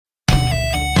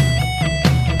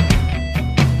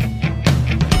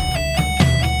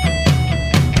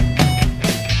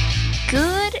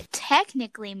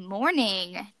technically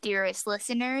morning, dearest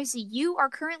listeners. You are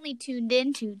currently tuned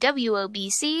in to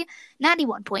WOBC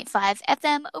 91.5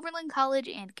 FM, Overland College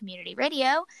and Community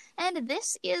Radio, and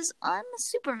this is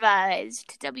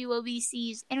Unsupervised,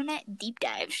 WOBC's Internet Deep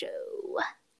Dive Show.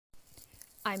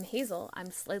 I'm Hazel, I'm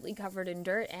slightly covered in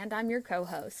dirt, and I'm your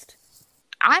co-host.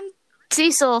 I'm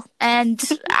Cecil, and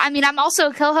I'm also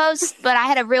a co-host, but I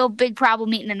had a real big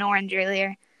problem eating an orange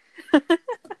earlier.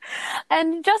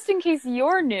 And just in case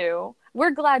you're new,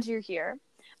 we're glad you're here.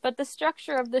 But the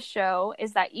structure of the show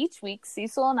is that each week,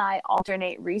 Cecil and I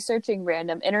alternate researching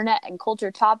random internet and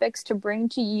culture topics to bring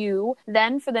to you.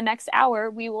 Then for the next hour,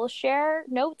 we will share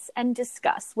notes and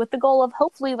discuss with the goal of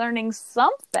hopefully learning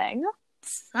something.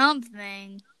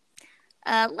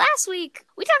 Last week,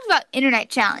 we talked about internet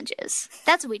challenges.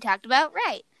 That's what we talked about,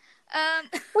 right?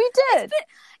 We did.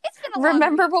 It's been a long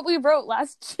Remember week. what we wrote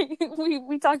last week?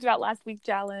 We talked about last week's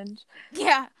challenge.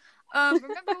 Yeah.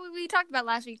 Remember what we talked about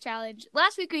last week's challenge?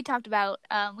 Last week we talked about,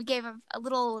 we gave a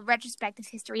little retrospective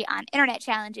history on internet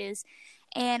challenges.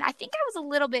 And I think I was a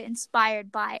little bit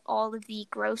inspired by all of the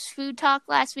gross food talk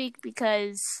last week,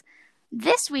 because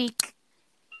this week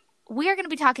we are going to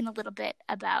be talking a little bit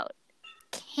about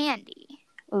candy.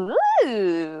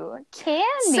 Ooh,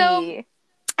 candy. So,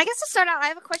 I guess to start out, I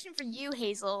have a question for you,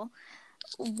 Hazel.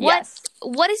 Yes.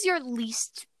 What is your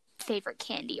least favorite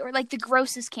candy, or like the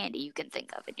grossest candy you can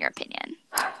think of, in your opinion?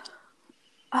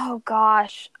 Oh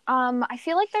gosh. I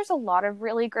feel like there's a lot of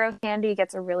really gross candy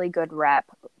gets a really good rep,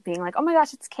 being like, oh my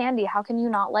gosh, it's candy, how can you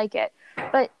not like it?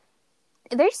 But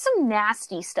there's some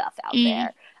nasty stuff out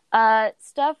there.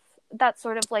 Stuff that's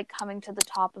sort of like coming to the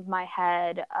top of my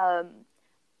head.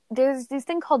 There's this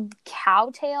thing called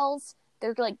cowtails.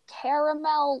 They're like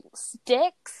caramel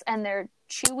sticks, and they're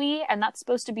chewy, and that's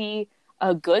supposed to be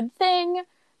a good thing.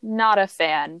 Not a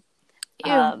fan.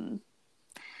 Ew.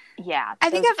 Yeah. I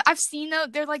think I've seen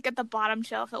those. They're like at the bottom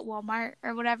shelf at Walmart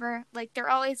or whatever. Like they're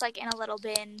always like in a little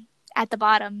bin at the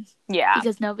bottom. Yeah.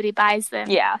 Because nobody buys them.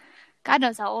 Yeah. God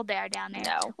knows how old they are down there.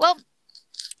 No. Well,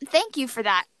 thank you for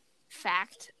that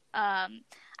fact. I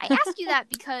asked you that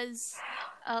because,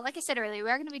 like I said earlier,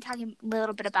 we are going to be talking a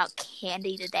little bit about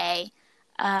candy today.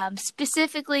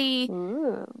 Specifically,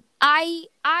 Ooh. I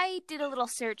did a little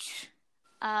search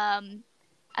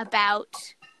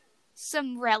about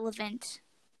some relevant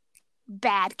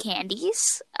bad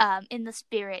candies in the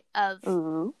spirit of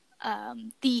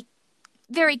the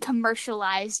very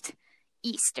commercialized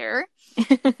Easter.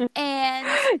 And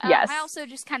yes. I also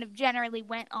just kind of generally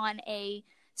went on a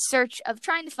search of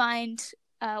trying to find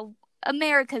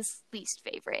America's least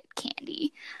favorite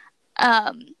candy.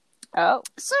 So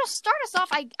to start us off,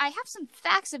 I have some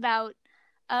facts about,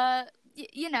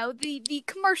 the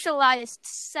commercialized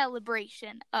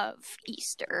celebration of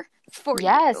Easter for you.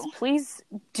 Yes, please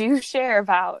do share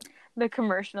about the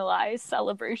commercialized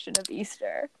celebration of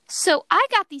Easter. So I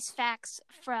got these facts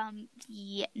from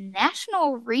the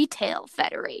National Retail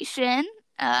Federation.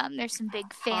 There's some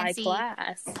big fancy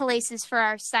places for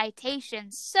our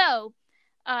citations. So,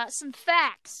 some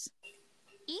facts.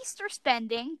 Easter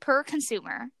spending per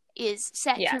consumer is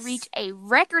set to reach a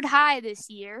record high this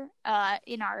year,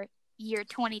 in our year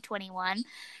 2021.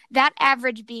 That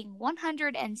average being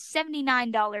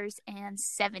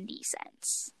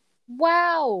 $179.70.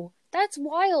 Wow, that's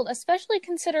wild, especially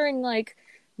considering like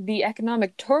the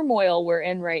economic turmoil we're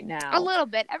in right now. A little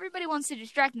bit. Everybody wants to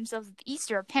distract themselves with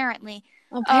Easter, apparently.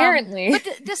 But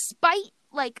despite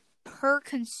like per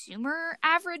consumer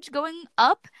average going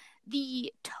up,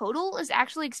 the total is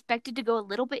actually expected to go a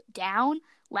little bit down.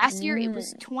 Last year, it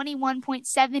was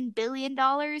 $21.7 billion.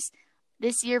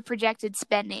 This year, projected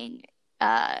spending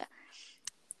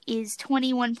is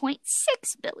 $21.6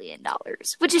 billion,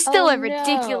 which is still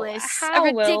ridiculous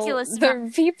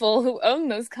the people who own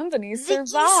those companies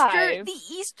survive. The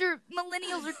Easter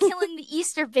millennials are killing the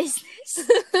Easter business.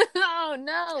 Oh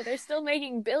no, they're still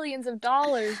making billions of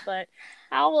dollars, but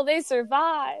how will they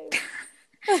survive?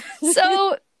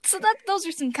 So those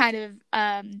are some kind of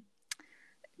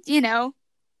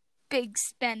big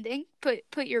spending.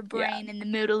 Put your brain in the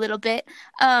mood a little bit.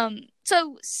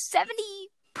 So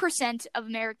 70% of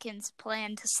Americans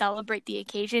plan to celebrate the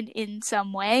occasion in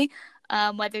some way,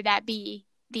 whether that be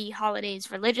the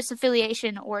holiday's religious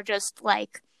affiliation or just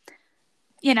like,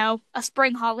 a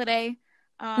spring holiday.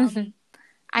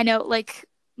 I know like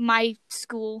my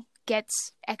school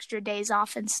gets extra days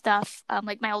off and stuff.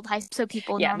 Like my old high school, so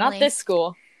people normally... not this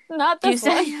school. Not this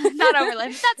one. Not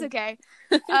Overland. That's okay.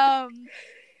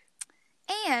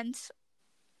 And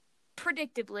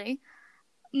predictably,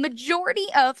 majority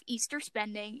of Easter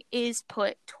spending is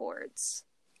put towards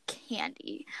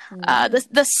candy.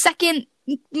 The second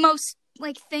most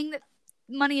like thing that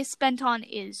money is spent on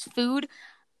is food,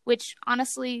 which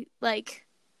honestly, like,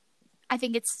 I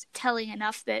think it's telling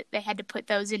enough that they had to put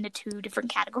those into 2 different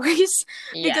categories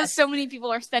because so many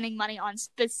people are spending money on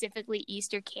specifically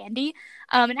Easter candy.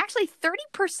 And actually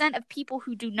 30% of people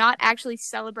who do not actually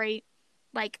celebrate,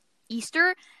 like,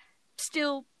 Easter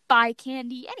still buy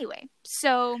candy anyway.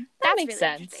 So that that's makes really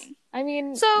sense. interesting. I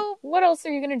mean, so what else are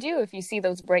you going to do if you see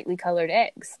those brightly colored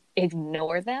eggs?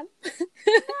 Ignore them?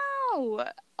 No.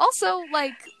 Also,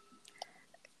 like,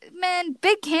 man,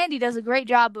 Big Candy does a great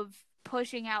job of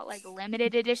pushing out, like,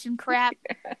 limited edition crap.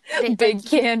 That, Big like,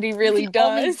 Candy really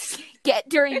does. Get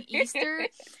during Easter.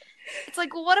 It's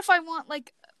like, well, what if I want,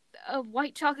 like, a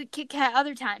white chocolate Kit Kat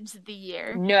other times of the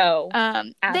year? No,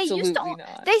 absolutely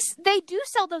not. They do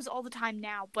sell those all the time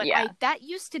now, but that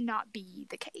used to not be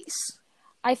the case.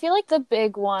 I feel like the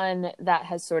big one that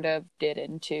has sort of did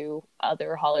into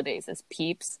other holidays is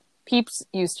Peeps. Peeps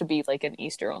used to be like an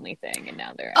Easter only thing, and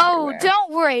now they're everywhere.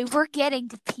 Don't worry, we're getting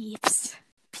to Peeps.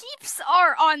 Peeps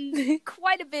are on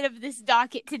quite a bit of this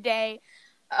docket today.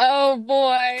 Oh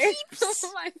boy, Peeps,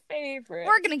 my favorite.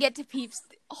 We're gonna get to Peeps.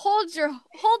 Hold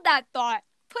that thought.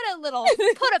 Put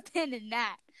a pin in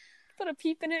that. Put a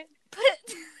peep in it. Put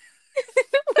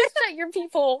shut your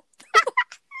peephole.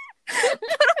 Put a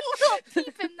little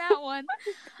peep in that one.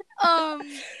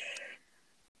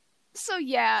 So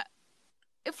yeah,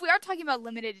 if we are talking about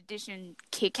limited edition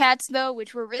Kit Kats though,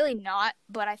 which we're really not,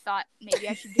 but I thought maybe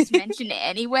I should just mention it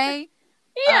anyway.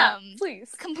 Yeah,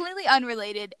 please. Completely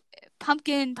unrelated.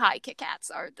 Pumpkin pie Kit Kats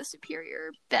are the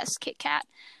superior, best Kit Kat.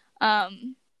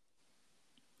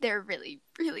 They're really,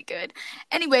 really good.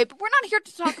 Anyway, but we're not here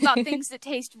to talk about things that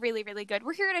taste really, really good.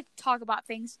 We're here to talk about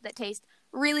things that taste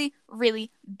really, really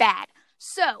bad.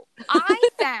 So, I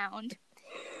found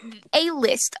a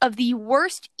list of the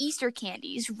worst Easter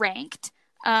candies ranked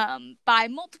by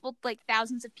multiple, like,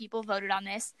 thousands of people voted on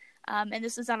this. And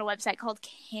this is on a website called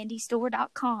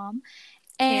candystore.com.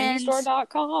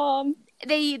 Candystore.com.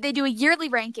 They do a yearly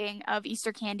ranking of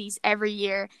Easter candies every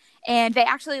year, and they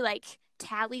actually, like,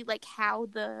 tally, like, how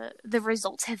the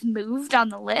results have moved on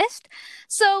the list.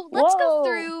 So let's go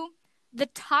through the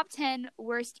top 10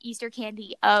 worst Easter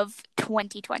candy of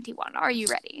 2021. Are you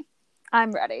ready?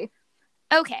 I'm ready.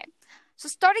 Okay, so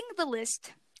starting the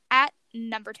list at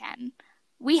number 10,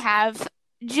 we have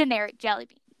generic jelly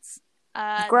beans.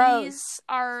 Gross. These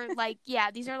are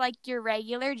like your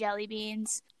regular jelly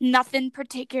beans. Nothing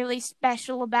particularly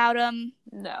special about them.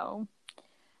 No.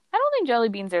 I don't think jelly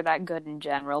beans are that good in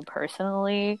general,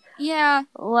 personally. Yeah.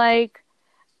 Like,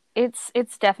 it's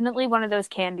definitely one of those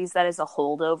candies that is a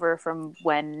holdover from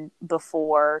when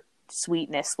before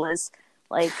sweetness was,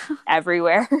 like,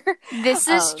 everywhere. This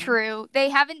is true. They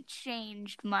haven't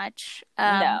changed much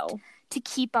no. to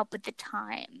keep up with the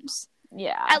times.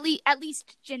 Yeah. At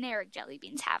least generic jelly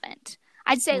beans haven't.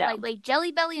 I'd say, No. like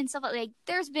Jelly Belly and stuff like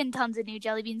there's been tons of new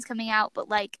jelly beans coming out, but,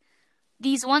 like,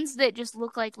 these ones that just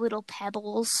look like little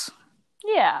pebbles.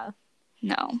 Yeah.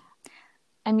 No.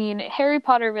 I mean, Harry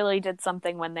Potter really did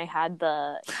something when they had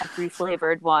the every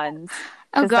flavored ones.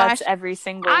 Oh gosh. That's every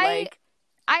single, I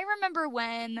remember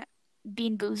when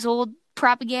Bean Boozled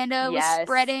propaganda was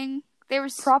spreading. There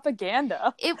was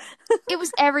propaganda. It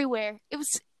was everywhere. It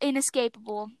was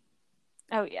inescapable.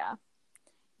 Oh yeah.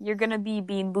 You're gonna be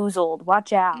Bean Boozled.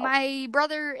 Watch out. My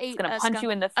brother ate It's gonna punch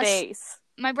you in the face.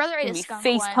 My brother ate a skunk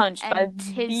face one, punched by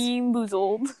his Bean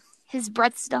Boozled. His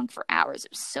breath stunk for hours.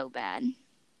 It was so bad.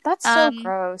 That's so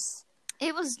gross.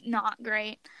 It was not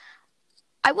great.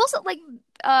 I will say, like,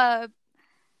 I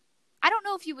don't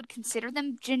know if you would consider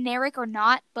them generic or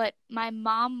not, but one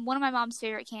of my mom's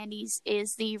favorite candies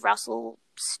is the Russell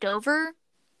Stover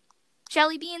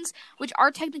jelly beans, which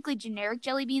are technically generic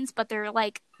jelly beans, but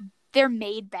they're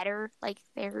made better. Like,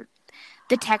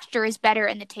 the texture is better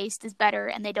and the taste is better,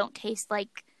 and they don't taste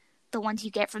like the ones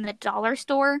you get from the dollar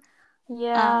store.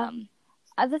 Yeah.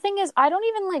 The thing is, I don't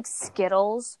even like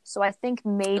Skittles, so I think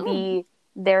maybe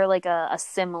they're like a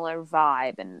similar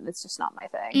vibe, and it's just not my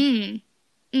thing.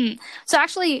 So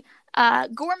actually,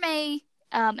 gourmet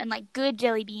and, like, good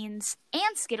jelly beans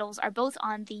and Skittles are both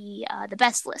on the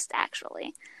best list,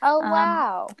 actually. Oh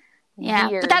wow! Yeah,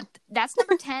 weird. but that's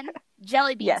number 10.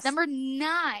 Jelly beans. Yes. Number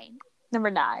 9.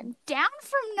 Down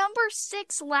from number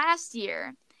 6 last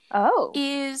year. Oh.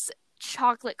 Is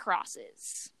chocolate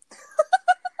crosses.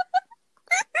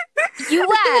 You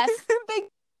laugh.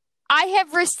 I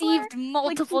have received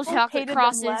multiple chocolate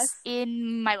crosses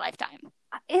in my lifetime.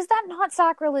 Is that not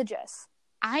sacrilegious?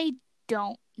 I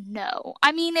don't know.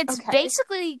 I mean, it's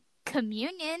basically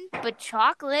communion, but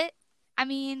chocolate. I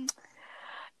mean,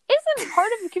 isn't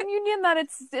part of communion that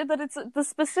it's the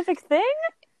specific thing?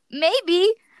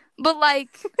 Maybe, But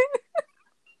like,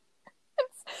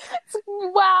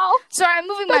 wow. sorry, I'm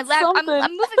moving That's I'm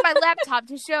moving my laptop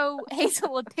to show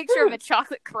Hazel a picture of a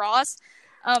chocolate cross.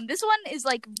 This one is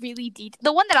like really deep.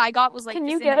 The one that I got was like. Can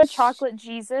you get a chocolate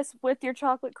Jesus with your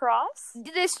chocolate cross?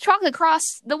 This chocolate cross,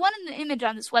 the one in the image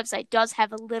on this website, does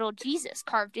have a little Jesus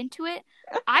carved into it.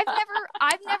 I've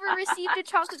never received a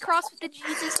chocolate cross with the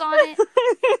Jesus on it.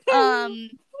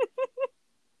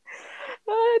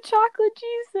 Chocolate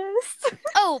Jesus.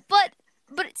 Oh, but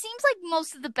it seems like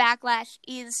most of the backlash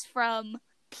is from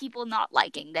people not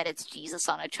liking that it's Jesus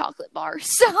on a chocolate bar.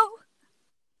 So,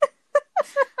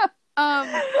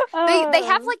 they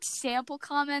have like sample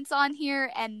comments on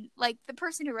here, and like the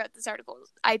person who wrote this article,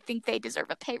 I think they deserve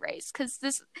a pay raise because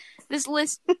this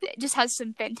list just has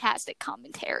some fantastic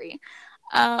commentary.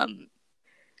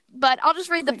 But I'll just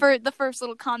read the first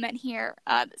little comment here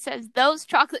that says, "Those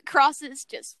chocolate crosses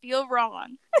just feel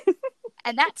wrong,"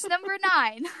 and that's number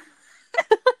 9.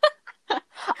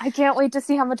 I can't wait to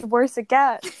see how much worse it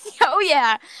gets. Oh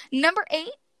yeah, number 8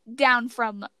 down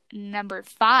from number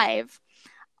 5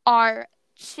 are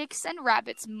Chicks and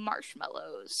Rabbits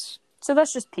marshmallows. So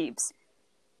that's just Peeps.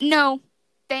 No,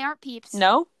 they aren't Peeps.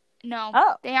 No,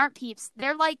 they aren't Peeps.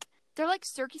 They're like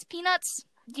circus peanuts.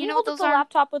 Do you know what those are? are?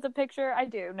 Laptop with a picture. I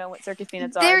do know what circus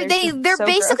peanuts are. They're so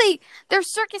basically gross. They're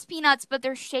circus peanuts, but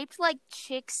they're shaped like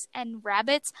chicks and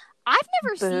rabbits. I've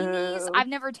never seen these. I've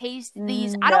never tasted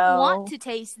these. No. I don't want to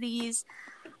taste these.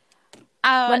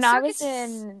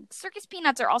 Circus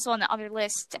peanuts are also on the other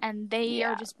list, and they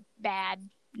are just bad.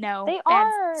 No, they bad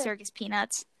are circus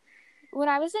peanuts. When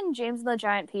I was in James and the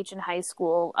Giant Peach in high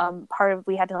school,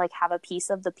 we had to like have a piece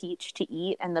of the peach to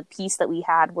eat, and the piece that we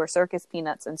had were circus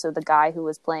peanuts. And so the guy who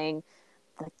was playing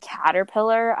the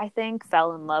caterpillar, I think,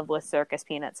 fell in love with circus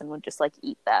peanuts and would just like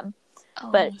eat them.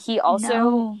 Oh, but he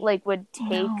also like would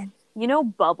take,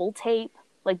 bubble tape,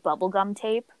 like bubble gum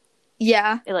tape.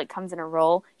 Yeah, it like comes in a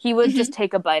roll. He would just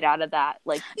take a bite out of that,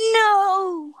 like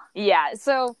yeah.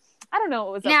 So I don't know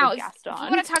what was up with Gaston. If you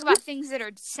want to talk about things that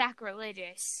are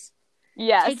sacrilegious.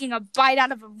 Yes. Taking a bite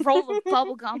out of a roll of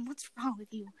bubblegum. What's wrong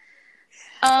with you?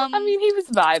 I mean, he was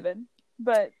vibing,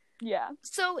 but yeah.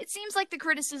 So it seems like the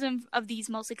criticism of these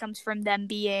mostly comes from them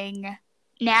being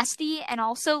nasty, and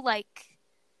also like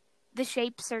the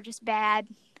shapes are just bad.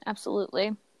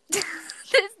 Absolutely.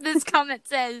 This comment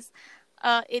says,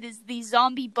 "It is the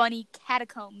zombie bunny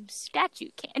catacomb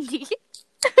statue candy."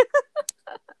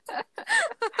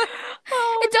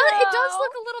 It does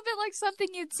look a little bit like something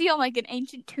you'd see on like an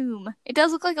ancient tomb. It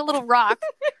does look like a little rock.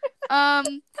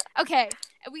 Okay,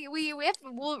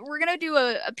 we're gonna do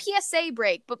a PSA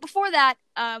break, but before that,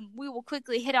 we will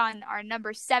quickly hit on our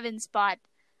number 7 spot.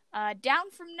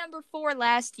 Down from number 4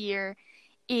 last year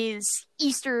is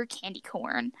Easter candy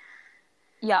corn.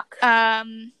 Yuck.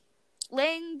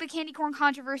 Laying the candy corn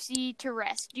controversy to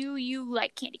rest. Do you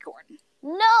like candy corn?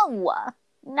 No.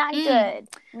 Not good.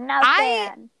 Not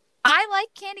bad. I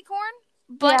like candy corn,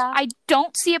 but I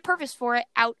don't see a purpose for it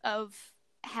out of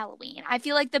Halloween. I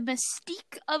feel like the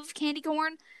mystique of candy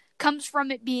corn comes from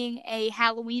it being a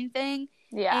Halloween thing.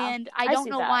 Yeah. And I don't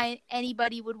know why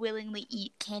anybody would willingly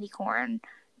eat candy corn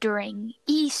during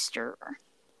Easter.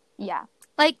 Yeah.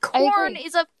 Like corn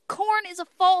is a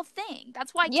fall thing.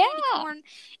 That's why candy corn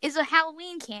is a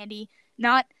Halloween candy,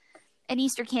 not an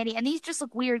Easter candy. And these just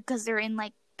look weird because they're in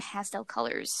like pastel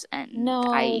colors, and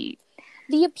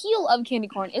the appeal of candy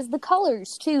corn is the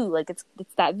colors too. Like it's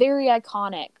that very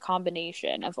iconic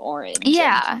combination of orange.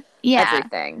 Yeah.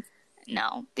 Everything.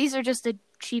 No, these are just a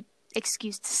cheap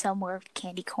excuse to sell more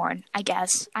candy corn. I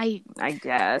guess. I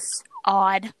guess.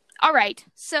 Odd. All right,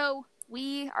 so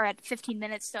we are at 15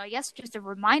 minutes. So I guess just a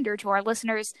reminder to our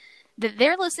listeners that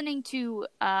they're listening to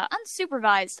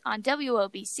Unsupervised on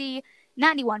WOBC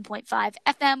 91.5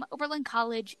 FM, Oberlin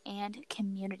College, and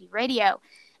Community Radio.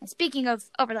 And speaking of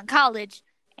Oberlin College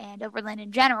and Oberlin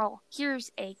in general, here's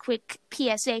a quick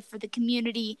PSA for the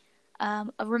community.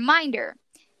 A reminder,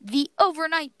 the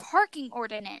overnight parking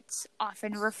ordinance,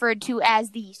 often referred to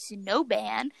as the snow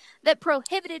ban, that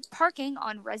prohibited parking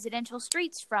on residential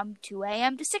streets from 2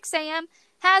 a.m. to 6 a.m.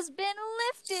 has been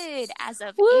lifted as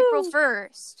of April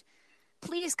 1st.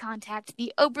 Please contact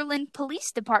the Oberlin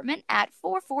Police Department at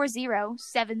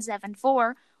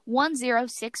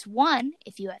 440-774-1061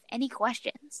 if you have any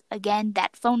questions. Again,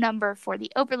 that phone number for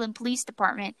the Oberlin Police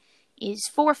Department is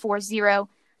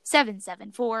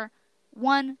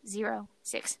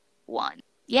 440-774-1061.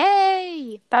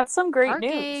 Yay! That's some great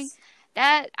news.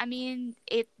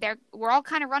 We're all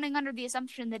kind of running under the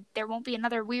assumption that there won't be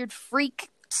another weird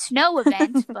freak snow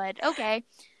event, but okay.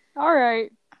 All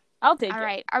right. I'll take it. All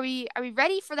right. Are we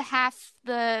ready for the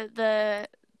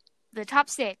the top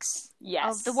 6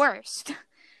 of the worst.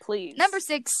 Please. Number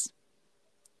 6,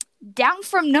 down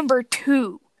from number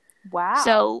 2. Wow.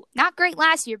 So, not great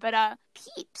last year, but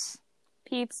Peeps.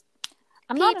 Peeps.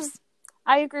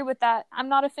 I agree with that. I'm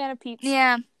not a fan of Peeps.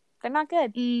 Yeah. They're not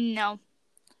good. No.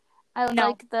 I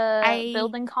like the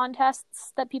building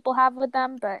contests that people have with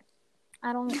them, but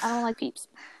I don't like Peeps.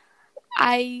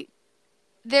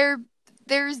 There's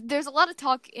a lot of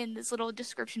talk in this little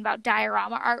description about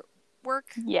diorama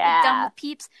artwork done with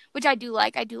Peeps, which I do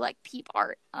like. I do like Peep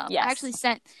art. Yes. I actually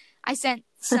sent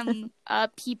some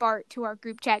Peep art to our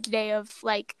group chat today of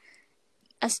like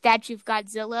a statue of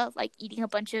Godzilla like eating a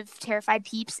bunch of terrified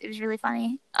Peeps. It was really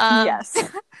funny. Yes.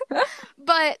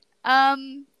 But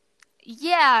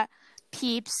yeah,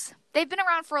 Peeps. They've been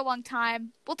around for a long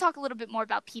time. We'll talk a little bit more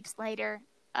about Peeps later.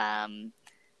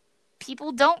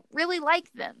 People don't really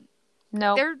like them.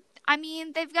 No.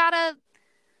 They've got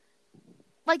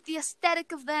like the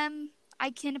aesthetic of them.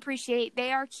 I can appreciate.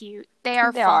 They are cute. They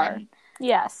are fun.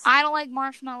 Yes. I don't like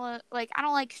marshmallow. Like, I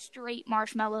don't like straight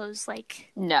marshmallows.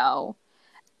 Like, no.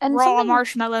 And raw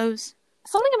marshmallows.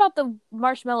 Something about the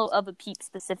marshmallow of a Peep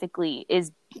specifically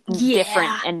is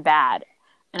different and bad.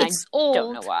 And it's old.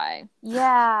 Don't know why.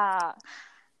 Yeah.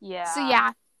 Yeah. So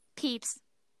yeah, Peeps.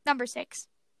 Number 6.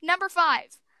 Number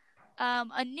 5.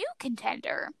 A new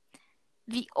contender.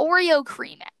 The Oreo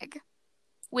cream egg.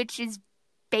 Which is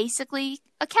basically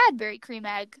a Cadbury cream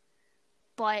egg.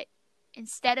 But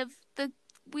instead of the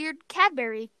weird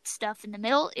Cadbury stuff in the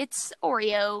middle, it's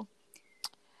Oreo.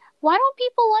 Why don't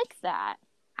people like that?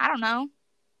 I don't know.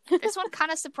 This one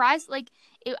kind of surprised. Like,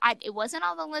 it wasn't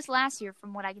on the list last year,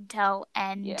 from what I can tell,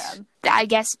 and I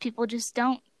guess people just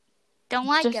don't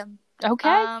like them.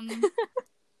 Okay.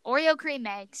 Oreo cream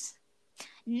eggs.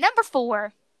 Number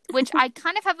 4, which I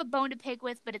kind of have a bone to pick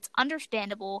with, but it's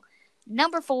understandable.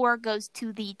 Number 4 goes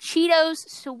to the Cheetos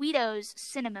Sweetos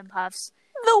Cinnamon Puffs.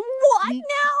 The what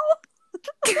now?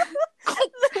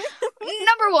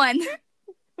 Number 1.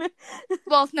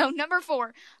 Well, no, number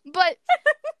 4. But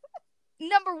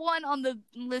number 1 on the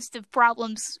list of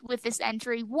problems with this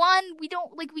entry. 1, we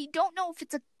don't know if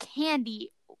it's a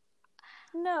candy.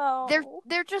 No.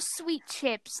 They're just sweet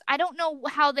chips. I don't know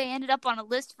how they ended up on a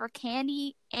list for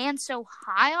candy and so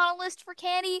high on a list for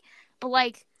candy, but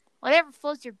like whatever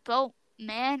floats your boat,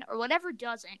 man, or whatever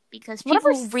doesn't, because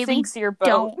people really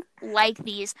don't like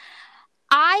these.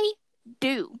 I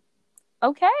do.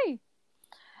 Okay.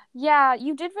 Yeah,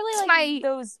 you did really like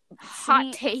those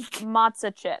hot take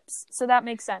matzo chips, so that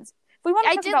makes sense. If we want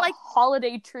to talk about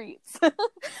holiday treats, let's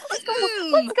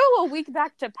go a week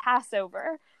back to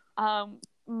Passover.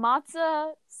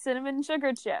 Matzo cinnamon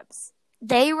sugar chips.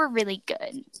 They were really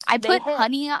good. I put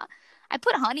honey on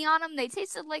them. They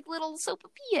tasted like little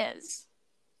sopapillas.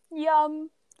 Yum.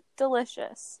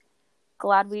 Delicious.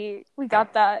 Glad we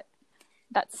got that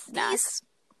snack.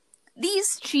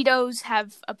 These Cheetos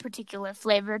have a particular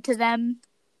flavor to them.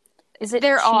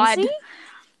 They're cheesy? Odd.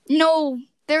 No,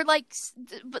 they're it's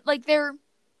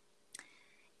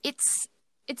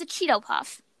a Cheeto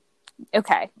puff.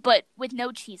 Okay. But with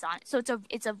no cheese on it. So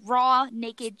it's a raw,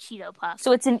 naked Cheeto puff.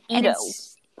 So it's an Edo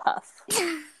puff.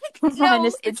 No,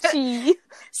 it's the cheese.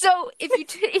 So if you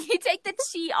take the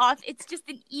cheese off, it's just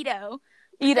an Edo.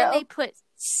 Then they put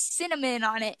cinnamon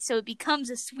on it, so it becomes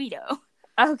a Sweeto.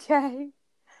 Okay.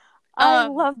 I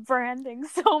love branding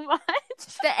so much.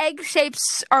 The egg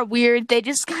shapes are weird. They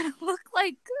just kind of look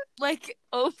like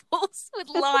ovals with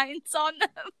lines on them.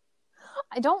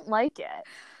 I don't like it.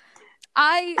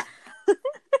 I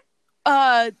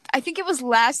think it was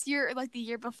last year or like the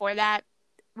year before that.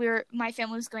 My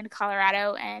family was going to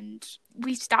Colorado and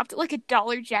we stopped at like a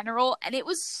Dollar General and it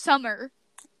was summer.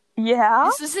 Yeah.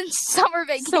 This was in summer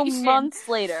vacation. So months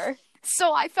later.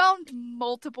 So I found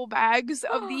multiple bags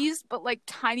of these, but like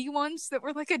tiny ones that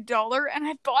were like $1, and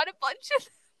I bought a bunch of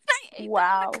them. I ate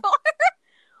them in the car.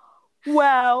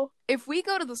 Wow. If we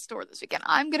go to the store this weekend,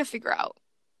 I'm gonna figure out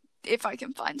if I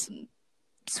can find some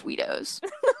Sweetos.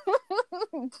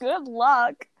 Good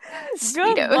luck.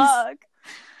 Sweetos. Good luck.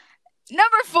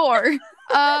 Number 4.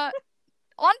 On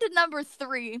to number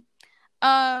 3.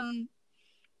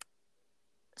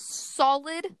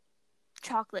 Solid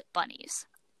chocolate bunnies.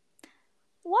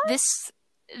 What?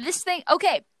 This thing.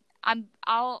 Okay,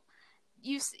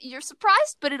 you're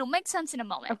surprised, but it'll make sense in a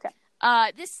moment. Okay.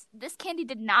 This candy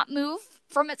did not move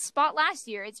from its spot last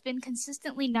year. It's been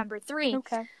consistently number 3.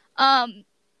 Okay.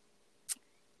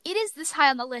 It is this high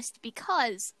on the list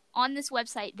because on this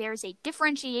website there's a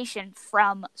differentiation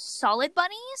from solid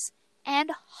bunnies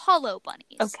and hollow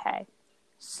bunnies. Okay.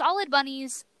 Solid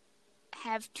bunnies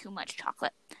have too much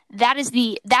chocolate. That is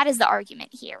the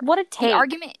argument here. What a take.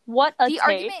 Argument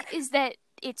is that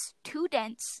it's too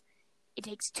dense. It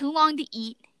takes too long to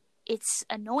eat. It's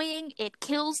annoying. It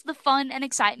kills the fun and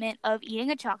excitement of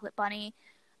eating a chocolate bunny.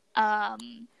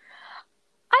 According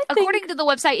to the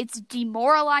website, it's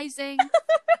demoralizing.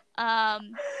 But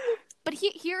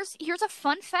here's a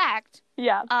fun fact.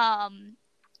 Yeah.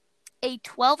 A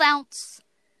 12-ounce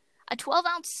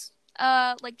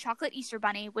like chocolate Easter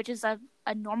bunny, which is a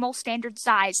normal standard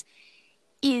size,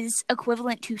 is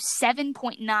equivalent to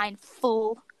 7.9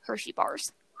 full Hershey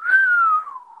bars.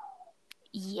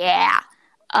 Yeah.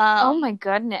 Oh my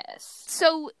goodness.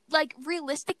 So, like,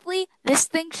 realistically, this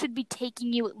thing should be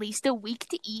taking you at least a week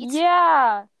to eat.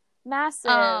 Yeah.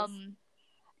 Massive.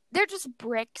 They're just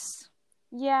bricks.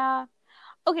 Yeah.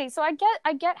 Okay, so I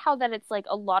get how that it's like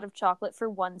a lot of chocolate for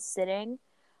one sitting,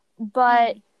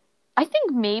 but I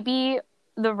think maybe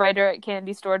the writer at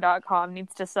candystore.com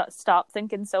needs to stop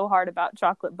thinking so hard about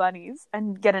chocolate bunnies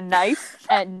and get a knife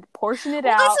and portion it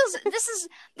out. This is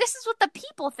what the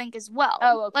people think as well.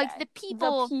 Oh, okay. Like the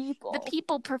people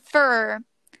prefer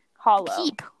hollow.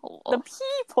 Peeple. The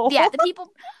people. Yeah, the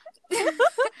people.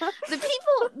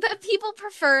 the people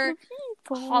prefer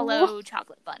hollow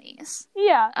chocolate bunnies.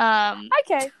 Yeah.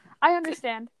 Okay. I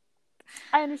understand.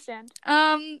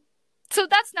 So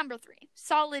that's number 3.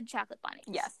 Solid chocolate bunnies.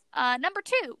 Yes. Number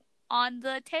 2 on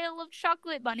the tail of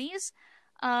chocolate bunnies.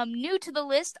 New to the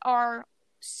list are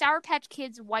Sour Patch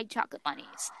Kids white chocolate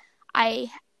bunnies. I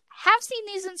have seen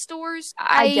these in stores.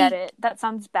 I get it. That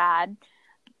sounds bad.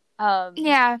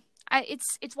 Yeah.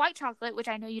 It's white chocolate, which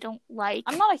I know you don't like.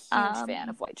 I'm not a huge fan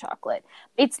of white chocolate.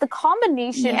 It's the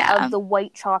combination of the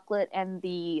white chocolate and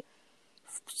the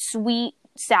sweet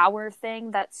sour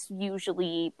thing that's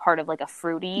usually part of like a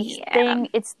fruity thing.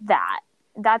 It's that.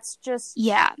 That's just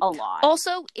a lot.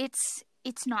 Also, it's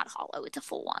not hollow. It's a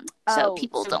full one. So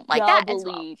people don't like that as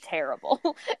well. Terrible,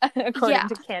 according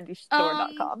to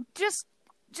candystore.com. Just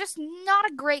not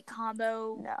a great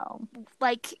combo. No.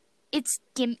 Like, it's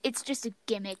just a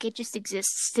gimmick. It just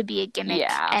exists to be a gimmick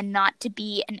and not to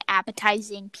be an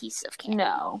appetizing piece of candy.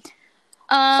 No.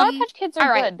 Sour Patch Kids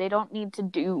are good. They don't need to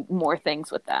do more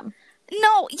things with them.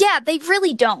 No, yeah, they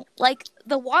really don't. Like,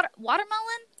 the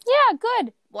watermelon? Yeah,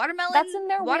 good. Watermelon. That's in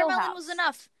their watermelon wheelhouse. Was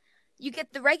enough. You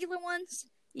get the regular ones.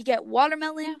 You get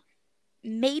watermelon. Yeah.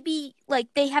 Maybe,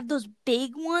 like, they have those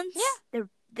big ones. Yeah.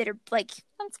 That are like,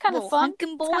 that's kind of fun.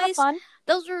 Hunkin' boys. Fun.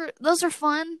 Those are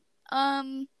fun.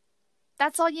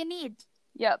 That's all you need.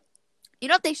 Yep. You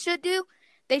know what they should do?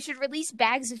 They should release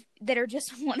bags that are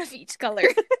just one of each color.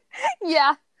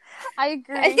 Yeah, I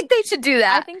agree. I think they should do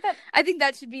that. I think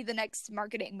that should be the next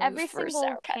marketing move every for single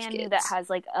Sour Patch candy Kids. that has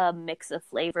like a mix of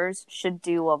flavors should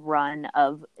do a run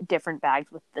of different bags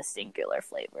with the singular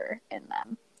flavor in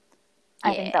them.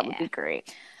 I think that would be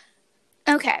great.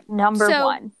 Okay. Number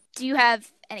 1. Do you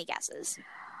have any guesses?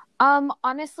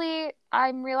 Honestly,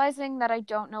 I'm realizing that I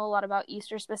don't know a lot about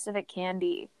Easter specific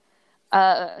candy.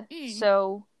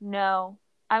 So no.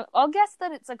 I'll guess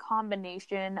that it's a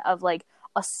combination of like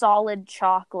a solid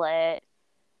chocolate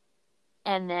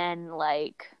and then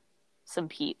like some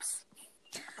Peeps.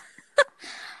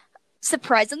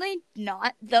 Surprisingly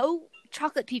not, though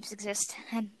chocolate Peeps exist.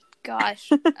 And gosh,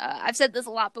 I've said this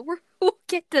a lot, but we'll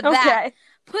get to that. Okay.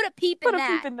 Put a peep in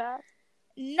that.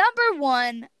 Number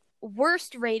 1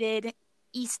 worst rated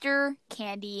Easter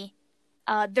candy.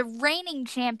 The reigning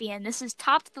champion. This has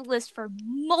topped the list for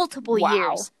multiple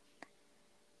years.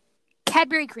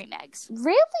 Cadbury cream eggs.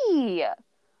 Really? I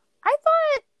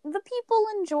thought the people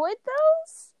enjoyed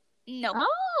those? No.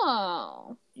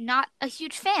 Oh. Not a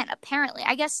huge fan, apparently.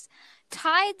 I guess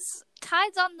tides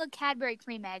on the Cadbury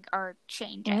cream egg are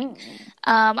changing.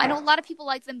 I know a lot of people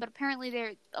like them, but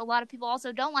apparently a lot of people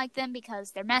also don't like them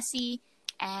because they're messy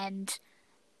and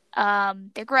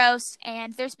they're gross.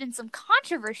 And there's been some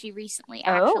controversy recently,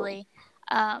 actually,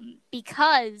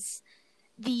 because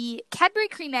the Cadbury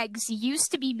cream eggs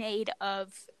used to be made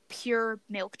of pure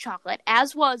milk chocolate,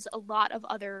 as was a lot of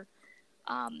other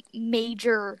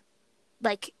major,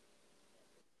 like,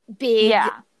 big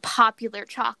popular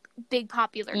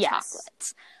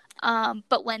chocolates.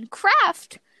 But when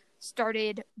Kraft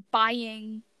started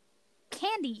buying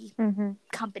candy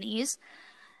companies,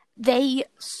 they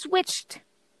switched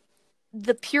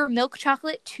the pure milk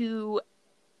chocolate to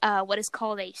what is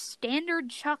called a standard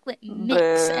chocolate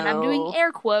mix, and I'm doing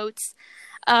air quotes,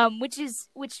 which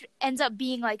ends up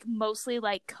being like mostly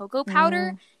like cocoa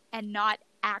powder and not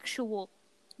actual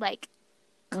like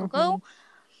cocoa.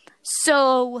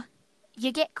 So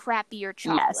you get crappier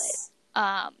chocolate. Yes.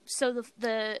 So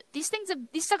these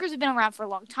suckers have been around for a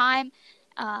long time.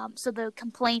 So the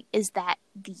complaint is that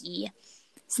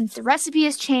since the recipe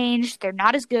has changed, they're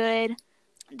not as good.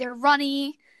 They're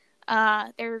runny.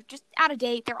 They're just out of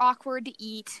date. They're awkward to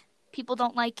eat. People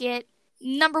don't like it.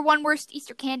 Number one worst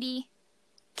Easter candy,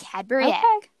 Cadbury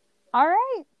egg. All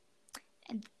right.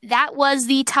 And that was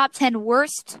the top 10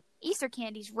 worst Easter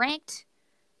candies ranked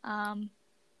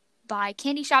by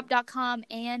candyshop.com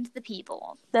and the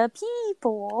Peeple. The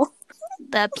people.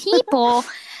 The Peeple.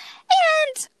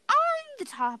 And on the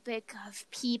topic of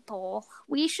people,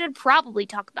 we should probably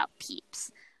talk about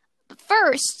Peeps. But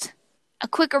first, a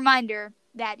quick reminder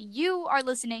that you are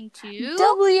listening to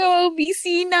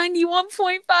WOBC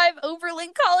 91.5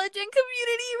 Overland College and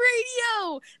Community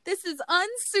Radio. This is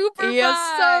unsupervised.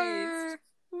 Yes, sir.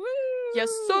 Woo. Yes,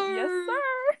 sir. Yes,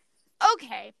 sir.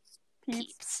 Okay.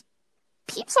 Peeps.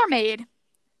 Peeps are made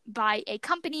by a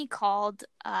company called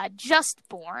Just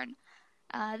Born.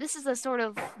 This is a sort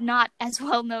of not as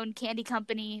well-known candy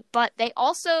company, but they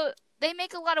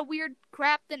make a lot of weird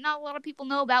crap that not a lot of people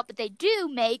know about, but they do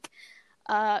make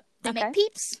make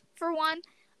Peeps, for one,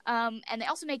 and they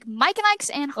also make Mike and Ike's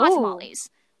and Hot Tamales,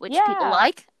 which people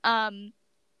like. And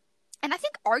I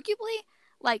think arguably,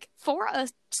 like, for a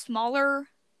smaller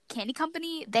candy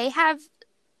company, they have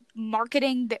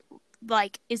marketing that,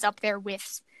 like, is up there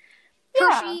with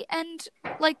Hershey and,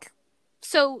 like,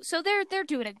 so they're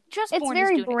doing it. Just Born is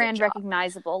doing a good job. It's very brand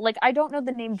recognizable. Like, I don't know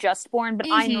the name Just Born, but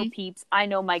I know Peeps, I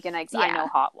know Mike and Ike's, I know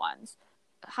Hot Ones.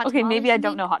 Maybe I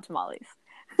don't know Hot Tamales.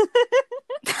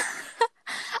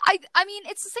 I mean,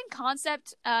 it's the same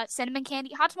concept. Cinnamon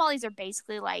candy. Hot Tamales are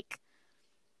basically like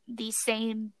the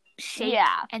same shape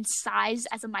and size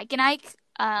as a Mike and Ike,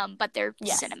 but they're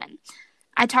cinnamon.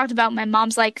 I talked about my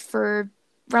mom's like for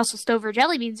Russell Stover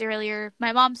jelly beans earlier.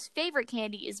 My mom's favorite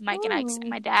candy is Mike and Ike's, and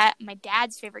my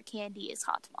dad's favorite candy is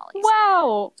Hot Tamales.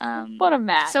 Wow, what a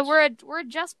match! So we're a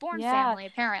Just Born family,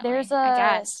 apparently.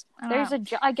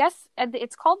 I guess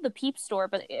it's called the Peep store,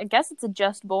 but I guess it's a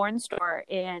Just Born store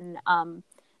in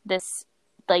this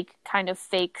like kind of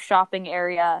fake shopping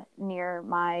area near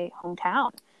my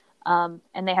hometown.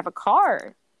 And they have a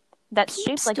car that's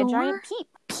shaped like a giant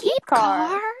Peep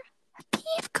car.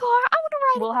 Peep car. I want to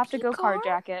ride. We'll have to go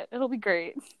carjack it. It'll be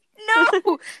great.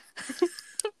 No.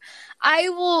 I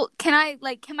will. Can I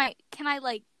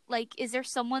is there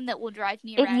someone that will drive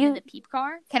me around in the Peep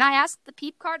car? Can I ask the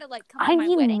Peep car to like come to my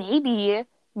wedding?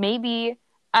 Maybe.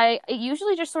 It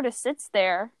usually just sort of sits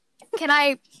there. Can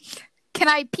I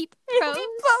peep pros?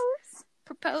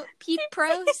 Peep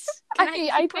pros?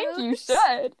 I think you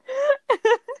should.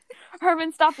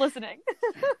 Herman, stop listening.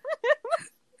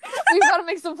 We've got to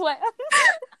make some plans.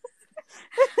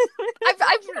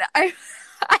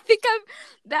 I think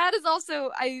that is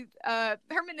also,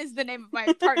 Herman is the name of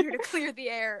my partner to clear the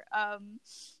air.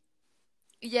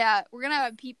 Yeah, we're gonna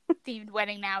have a Peep themed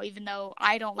wedding now, even though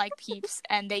I don't like Peeps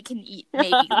and they can eat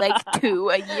maybe like 2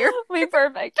 a year. Be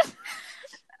perfect.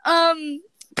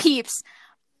 Peeps.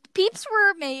 Peeps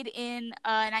were made in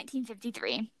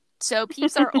 1953, so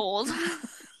Peeps are old.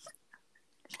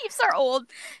 Peeps are old.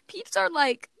 Peeps are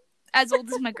like as old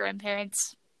as my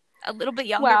grandparents, a little bit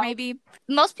younger maybe.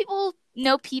 Most people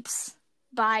know Peeps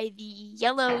by the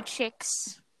yellow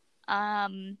chicks,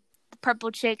 the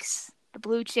purple chicks, the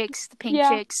blue chicks, the pink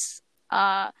chicks,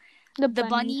 the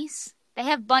bunnies. They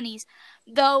have bunnies,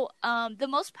 though. The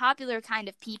most popular kind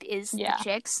of Peep is the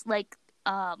chicks. Like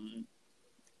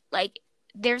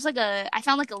there's like I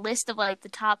found like a list of like the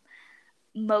top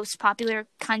most popular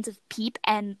kinds of Peep,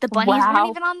 and the bunnies weren't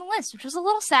even on the list, which was a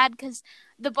little sad because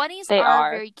the bunnies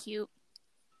are very cute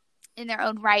in their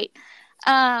own right.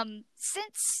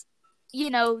 Since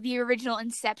the original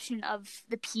inception of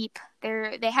the Peep,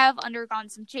 they have undergone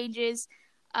some changes.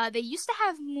 They used to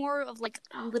have more of like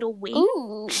little wing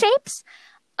shapes,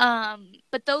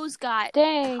 but those got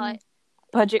cut.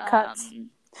 Budget cuts.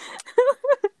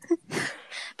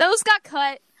 Those got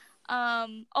cut.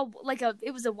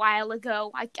 It was a while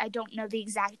ago. I don't know the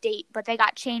exact date, but they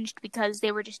got changed because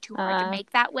they were just too hard to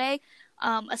make that way.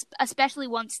 Especially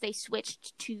once they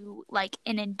switched to like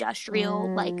an industrial,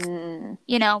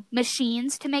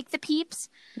 machines to make the Peeps.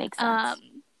 Makes sense.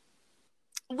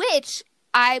 Which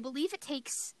I believe it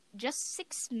takes just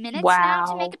 6 minutes now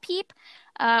to make a Peep.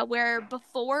 Where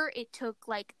before it took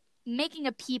like making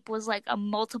a Peep was like a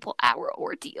multiple hour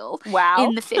ordeal.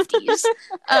 In the 50s.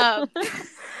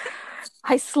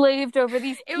 I slaved over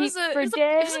these Peeps for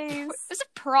days. It was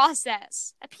a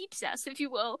process, a Peep-cess, if you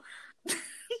will.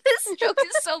 This joke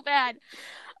is so bad.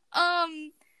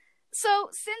 So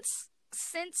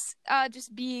since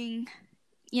just being,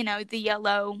 the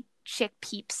yellow chick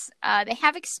Peeps, they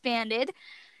have expanded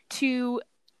to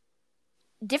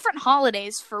different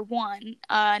holidays for one.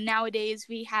 Nowadays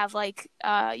we have like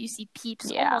you see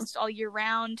Peeps almost all year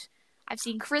round. I've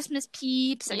seen Christmas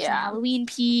Peeps, I've seen Halloween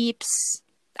Peeps.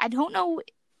 I don't know,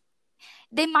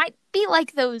 they might be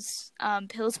like those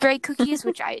Pillsbury cookies,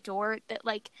 which I adore, that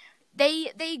like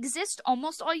they exist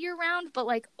almost all year round, but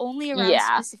like only around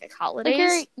specific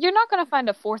holidays. Like you're not gonna find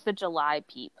a 4th of July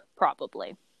Peep,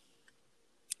 probably.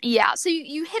 Yeah, so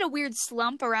you hit a weird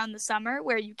slump around the summer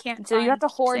where you can't. So you have to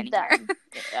hoard them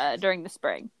during the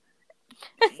spring.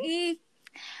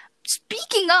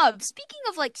 Speaking of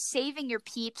like saving your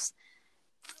Peeps,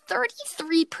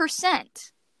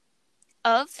 33%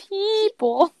 of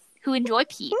people who enjoy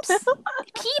Peeps,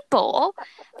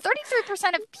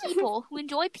 33% of people who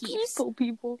enjoy Peeps,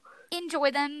 people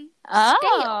enjoy them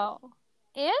stale.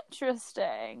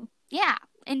 Interesting. Yeah,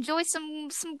 enjoy some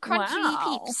crunchy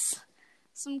Peeps.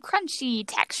 Some crunchy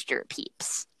texture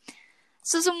Peeps.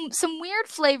 So some weird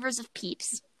flavors of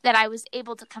Peeps that I was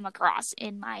able to come across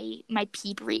in my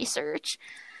Peep research.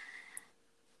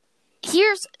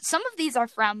 Here's some of these are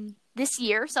from this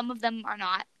year. Some of them are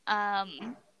not.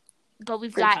 But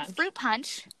we've got Fruit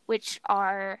Punch, which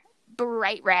are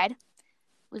bright red.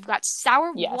 We've got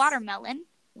Sour Watermelon,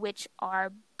 which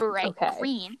are bright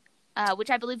green. Which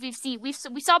I believe we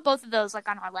saw both of those like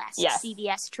on our last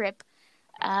CVS trip.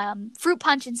 Fruit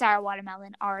Punch and Sour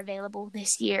Watermelon are available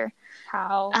this year.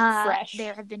 How fresh.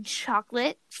 There have been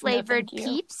chocolate flavored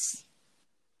Peeps.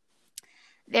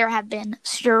 There have been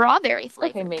strawberry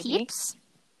flavored Peeps.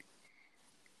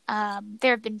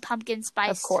 There have been pumpkin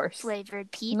spice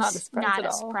flavored Peeps. Not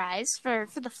a surprise for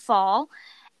the fall.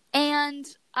 And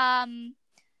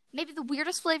maybe the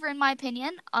weirdest flavor in my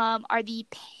opinion are the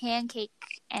pancake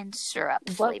and syrup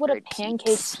flavored Peeps. What would a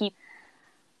pancake Peep?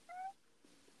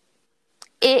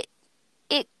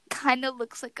 It kind of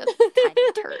looks like a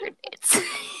tiny turd. It's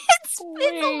a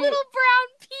little brown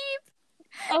Peep.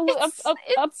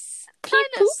 It's kind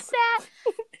of sad.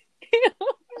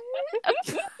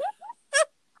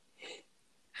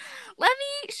 Let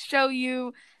me show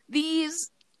you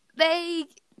these. They,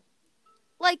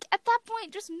 like, at that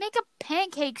point, just make a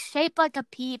pancake shaped like a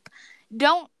Peep.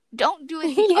 Don't do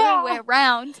it the other way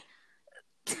around.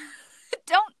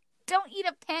 Don't eat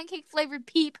a pancake flavored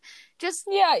Peep. Just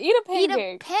eat a pancake. Eat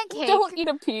a pancake. Don't eat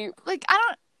a Peep. Like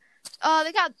I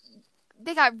don't.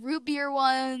 They got root beer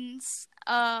ones.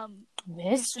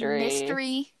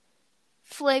 Mystery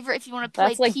flavor. If you want to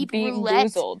play like Peep being roulette.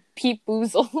 Boozled. Peep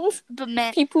boozled. But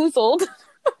man, Peep boozled.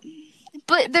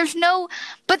 But there's no.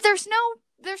 The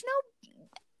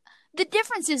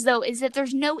difference is that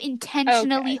there's no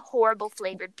intentionally horrible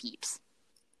flavored Peeps.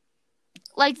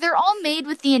 Like, they're all made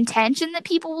with the intention that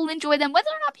people will enjoy them. Whether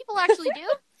or not people actually do,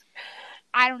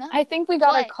 I don't know. I think we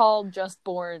gotta call Just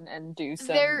Born and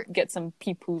get some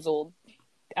Peep-oozled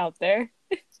out there.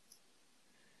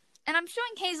 And I'm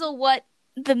showing Hazel what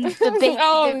the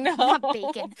bacon... Not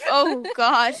bacon. Oh,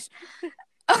 gosh.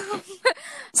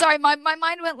 Sorry, my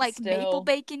mind went, like, maple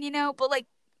bacon, but, like,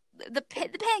 the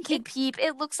pancake Peep,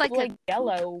 it looks like a...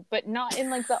 yellow, but not in,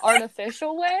 like, the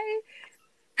artificial way.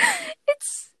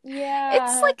 It's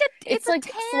like it's like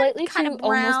tan, slightly kind too of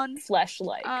brown, almost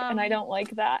flesh-like, and I don't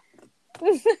like that.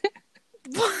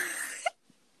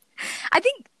 I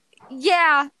think,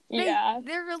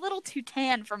 they're a little too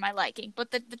tan for my liking,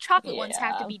 but the chocolate ones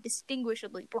have to be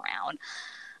distinguishably brown.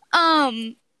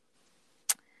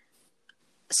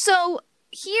 So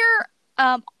here,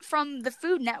 from the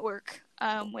Food Network,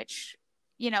 which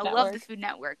love the Food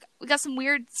Network, we got some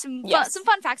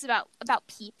fun facts about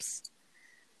Peeps.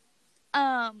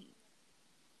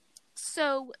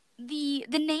 So the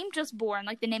name Just Born,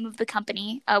 like the name of the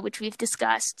company, which we've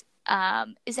discussed,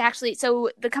 is actually, so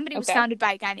the company was founded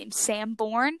by a guy named Sam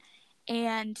Bourne,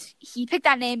 and he picked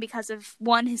that name because of,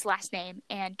 one, his last name,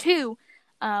 and two,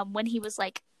 when he was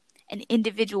like an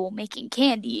individual making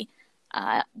candy,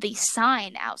 the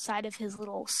sign outside of his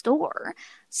little store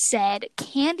said,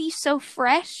 "Candy so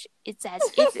fresh, it's as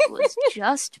if it was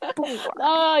just born."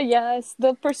 Oh, yes.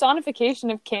 The personification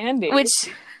of candy. Which,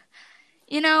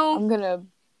 I'm gonna...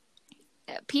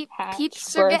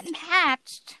 Peeps are getting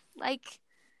hatched like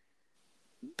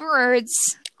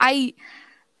birds. And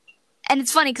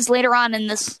it's funny because later on in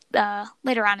this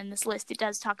list, it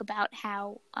does talk about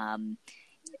how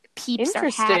Peeps are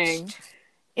hatched.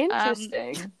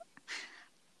 Interesting.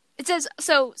 It says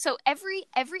so every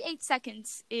 8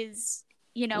 seconds is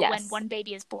when one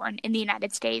baby is born in the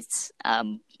United States,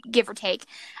 give or take.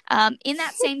 In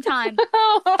that same time,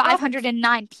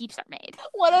 509 Peeps are made.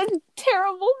 What a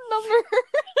terrible number!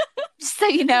 Just so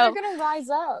you know, they're gonna rise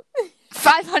up.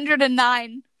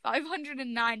 509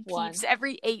 Peeps One,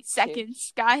 every 8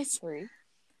 seconds, guys. 3,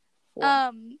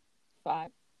 4,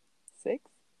 5, 6,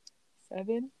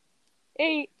 7,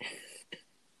 8.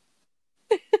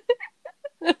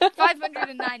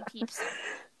 509 Peeps.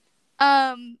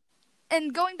 And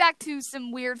going back to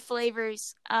some weird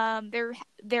flavors,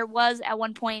 there was at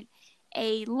one point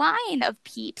a line of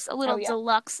Peeps, a little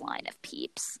deluxe line of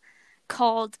Peeps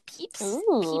called Peeps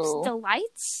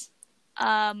Delights.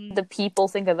 The people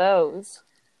think of those.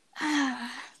 I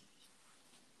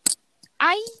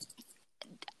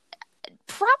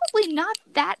probably not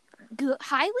that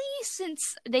highly,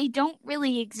 since they don't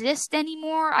really exist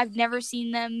anymore. I've never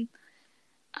seen them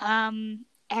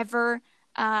ever.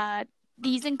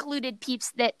 These included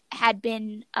Peeps that had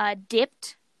been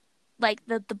dipped, like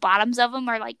the bottoms of them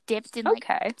are like dipped in like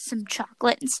some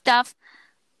chocolate and stuff.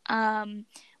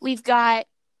 We've got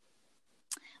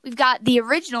the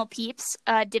original Peeps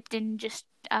dipped in just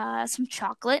some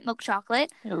chocolate, milk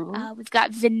chocolate. We've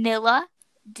got vanilla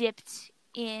dipped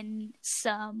in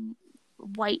some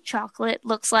white chocolate,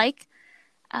 looks like.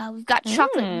 We've got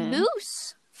chocolate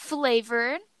mousse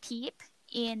flavored Peep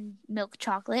in milk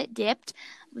chocolate dipped.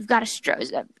 We've got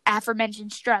a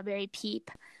aforementioned strawberry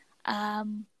Peep.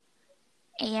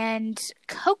 And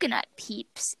coconut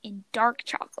Peeps in dark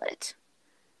chocolate.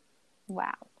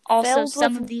 Wow. Also,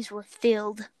 some of these were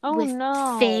filled with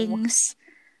things.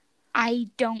 I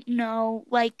don't know,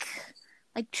 like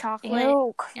chocolate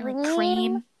and like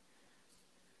cream.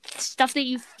 Stuff that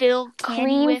you fill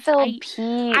candy with. I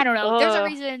don't know. There's a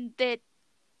reason that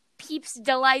Peeps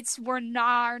Delights are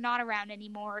not around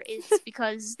anymore. It's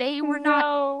because they were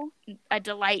not a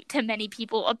delight to many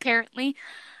people, apparently.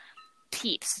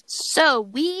 Peeps. So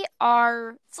it's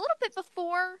a little bit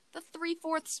before the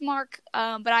 3/4 mark,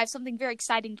 but I have something very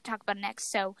exciting to talk about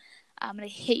next. So I'm going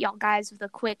to hit y'all guys with a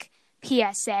quick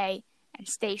PSA and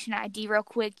station ID real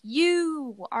quick.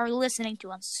 You are listening to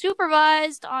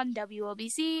Unsupervised on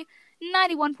WOBC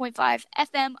 91.5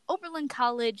 FM, Oberlin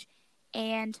College,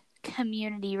 and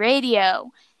Community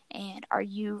Radio. And are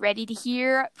you ready to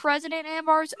hear President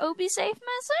Ambar's Obi Safe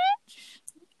message?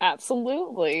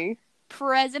 Absolutely.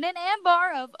 President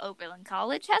Ambar of Oberlin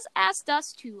College has asked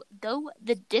us to go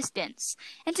the distance,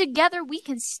 and together we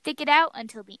can stick it out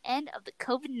until the end of the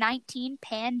COVID-19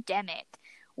 pandemic.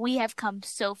 We have come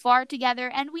so far together,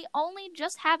 and we only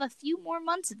just have a few more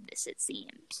months of this, it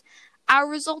seems. Our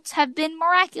results have been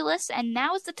miraculous, and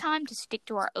now is the time to stick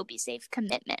to our ObiSafe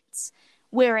commitments.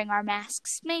 Wearing our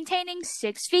masks, maintaining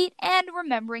 6 feet, and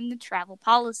remembering the travel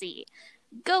policy.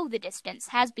 Go the distance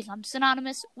has become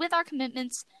synonymous with our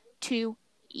commitments to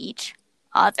each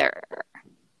other.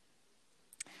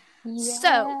 Yeah.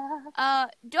 So,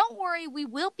 don't worry, we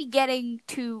will be getting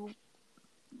to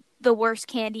the worst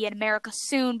candy in America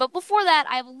soon, but before that,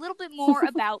 I have a little bit more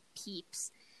about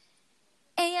Peeps.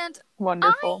 And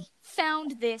wonderful. I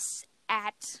found this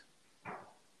at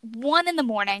 1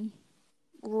 a.m.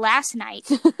 last night.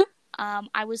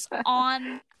 I was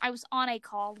on a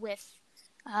call with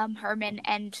Herman,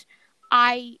 and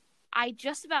I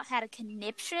just about had a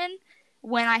conniption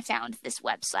when I found this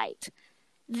website.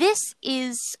 This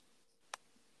is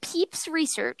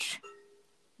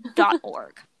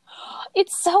peepsresearch.org.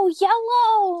 It's so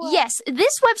yellow! Yes,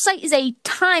 this website is a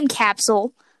time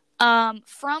capsule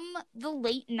from the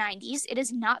late 90s. It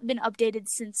has not been updated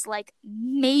since, like,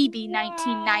 maybe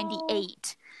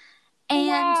 1998.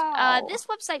 And this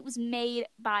website was made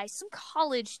by some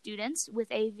college students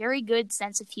with a very good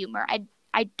sense of humor.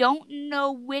 I don't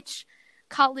know which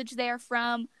college they're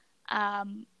from.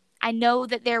 I know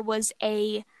that there was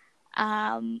a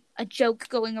joke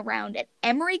going around at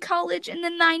Emory College in the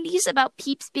 90s about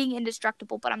Peeps being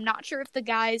indestructible, but I'm not sure if the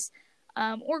guys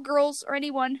or girls or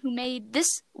anyone who made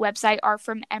this website are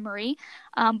from Emory.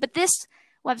 But this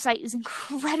website is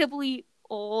incredibly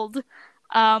old.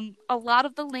 A lot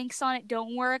of the links on it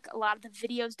don't work. A lot of the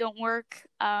videos don't work.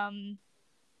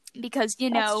 Because,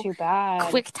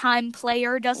 QuickTime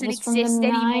Player doesn't exist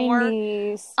anymore.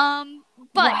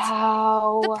 But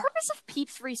the purpose of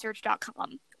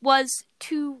peepsresearch.com was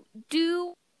to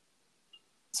do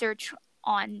research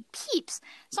on Peeps.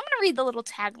 So I'm going to read the little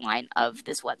tagline of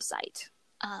this website,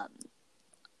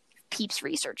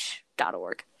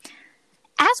 peepsresearch.org.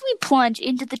 As we plunge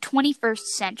into the 21st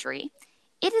century,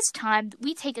 it is time that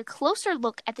we take a closer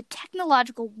look at the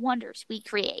technological wonders we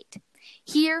create.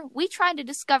 Here, we try to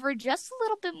discover just a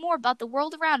little bit more about the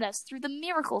world around us through the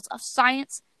miracles of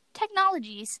science,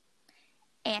 technologies,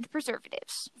 and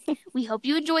preservatives. We hope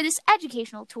you enjoy this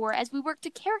educational tour as we work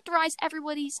to characterize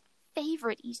everybody's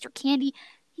favorite Easter candy,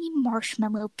 the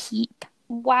marshmallow Peep.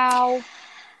 Wow.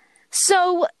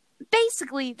 So,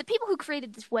 basically, the people who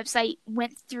created this website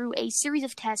went through a series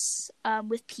of tests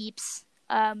with Peeps.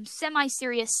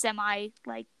 semi-serious,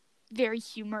 like very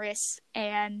humorous,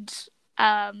 and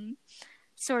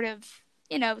sort of,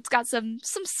 it's got some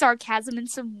sarcasm and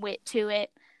some wit to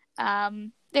it.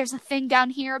 There's a thing down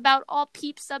here about all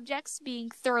Peep subjects being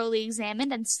thoroughly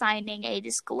examined and signing a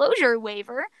disclosure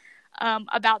waiver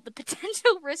about the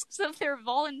potential risks of their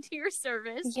volunteer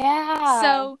service. Yeah.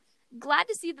 So glad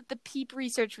to see that the Peep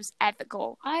research was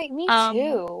ethical. Me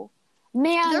too.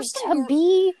 Man, to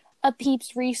be a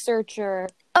Peeps researcher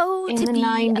in the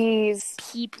 90s.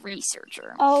 Peep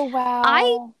researcher. Oh, wow.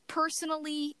 I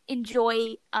personally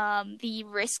enjoy the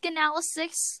risk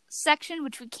analysis section,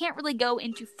 which we can't really go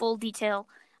into full detail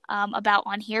about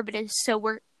on here, but it is so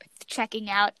worth checking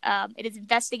out. It is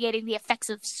investigating the effects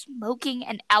of smoking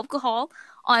and alcohol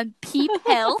on Peep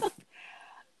health.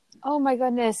 Oh my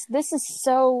goodness, this is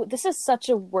such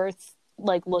a worth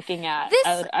looking at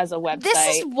as a website.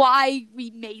 This is why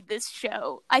we made this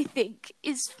show, I think,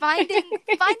 is finding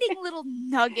little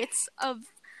nuggets of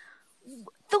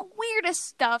the weirdest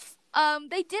stuff.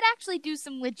 They did actually do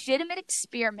some legitimate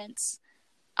experiments.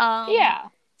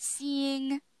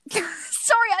 Seeing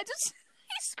sorry, I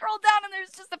scrolled down and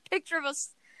there's just a picture of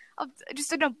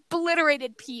just an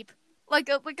obliterated Peep. Like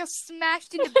a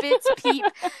smashed into bits Peep.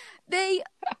 They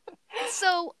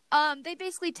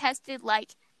basically tested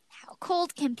how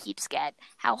cold can Peeps get,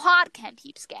 how hot can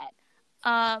Peeps get.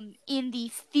 In the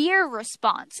fear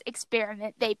response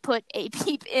experiment, they put a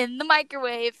Peep in the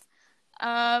microwave,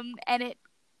 and it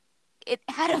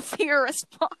had a fear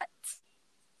response.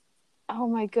 Oh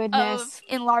my goodness! Of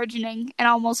enlarging and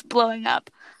almost blowing up.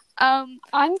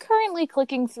 I'm currently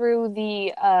clicking through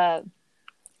the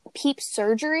Peep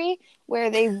surgery where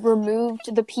they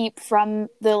removed the Peep from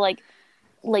the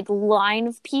line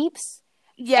of Peeps.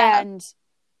 Yeah. And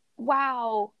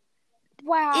wow.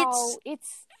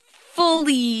 It's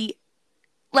fully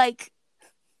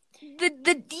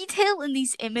the detail in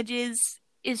these images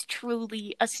is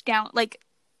truly astounding.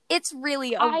 It's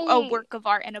really a work of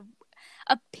art and a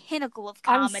pinnacle of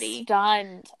comedy. I'm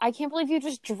stunned. I can't believe you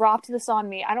just dropped this on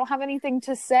me. I don't have anything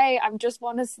to say. I just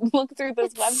want to look through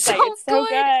this website. It's so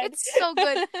good. It's so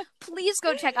good. Please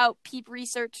go check out Peep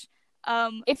Research.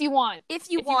 If you want.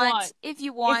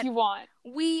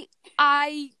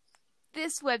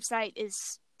 This website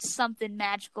is something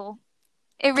magical.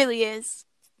 It really is.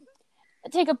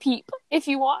 Take a peep if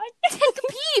you want. Take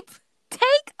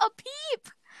a peep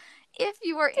if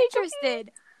you are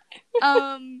interested.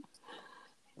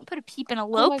 Put a Peep in a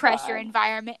low pressure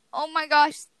environment. Oh my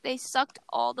gosh, they sucked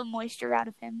all the moisture out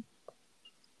of him.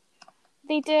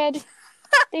 They did.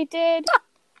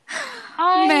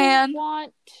 I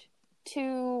want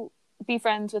to be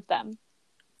friends with them.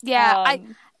 Yeah,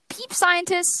 Peep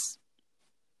scientists,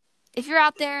 if you're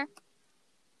out there,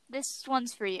 this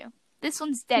one's for you. This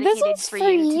one's dedicated for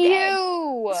you today.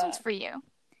 This one's for you.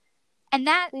 And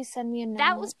please send me a note.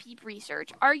 That was Peep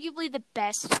Research, arguably the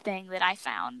best thing that I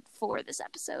found for this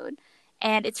episode.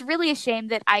 And it's really a shame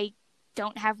that I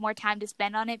don't have more time to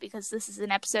spend on it, because this is an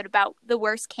episode about the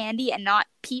worst candy and not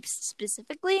Peeps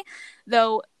specifically,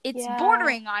 though it's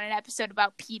bordering on an episode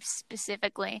about Peeps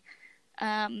specifically.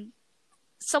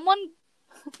 Someone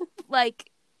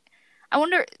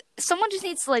just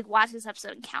needs to watch this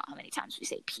episode and count how many times we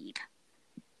say Peep.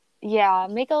 Yeah,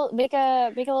 make a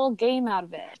little game out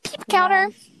of it. Peep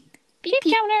counter. Peep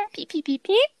counter. Peep peep peep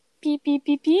peep peep peep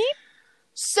peep peep.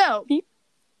 So, Peep.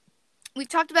 We've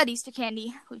talked about Easter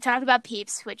candy. We've talked about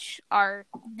Peeps, which are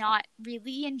not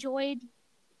really enjoyed.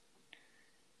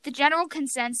 The general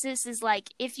consensus is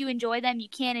if you enjoy them, you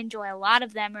can't enjoy a lot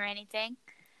of them or anything.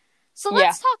 So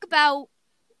let's talk about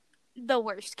the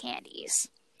worst candies.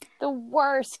 The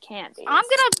worst candies. I'm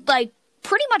gonna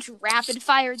pretty much rapid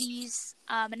fire these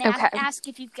and ask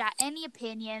if you've got any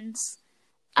opinions.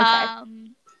 Okay.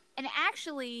 And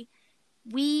actually,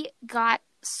 we got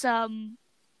some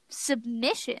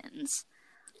submissions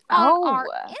on our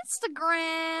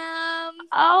Instagram.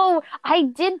 Oh, I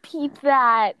did peep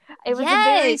that. It was a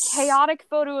very chaotic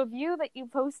photo of you that you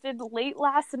posted late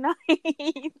last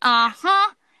night.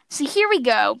 Uh-huh. So here we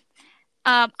go.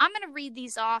 I'm going to read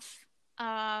these off.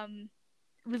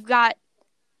 We've got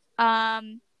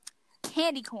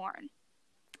candy corn.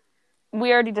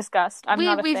 We already discussed. I'm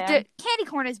not a fan. Candy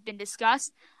corn has been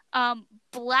discussed.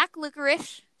 Black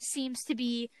licorice seems to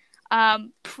be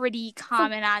pretty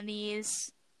common on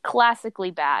these.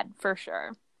 Classically bad, for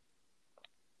sure.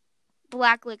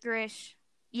 Black licorice.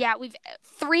 Yeah, we've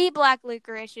 3 black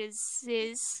licorices.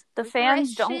 The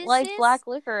fans don't like black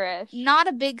licorice. Not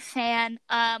a big fan.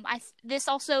 This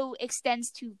also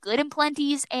extends to Good and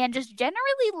Plenty's and just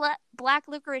generally black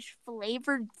licorice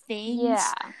flavored things.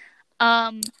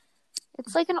 Yeah.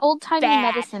 It's like an old-timey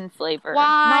bad. medicine flavor.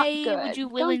 Not Why good. would you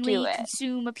Don't willingly do it.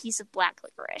 consume a piece of black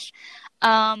licorice?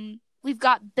 We've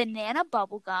got banana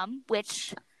bubblegum,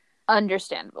 which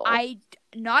Understandable. I'm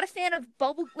not a fan of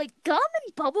gum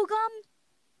and bubblegum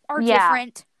are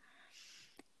different.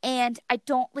 And I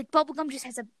don't like bubblegum just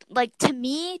has to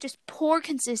me, just poor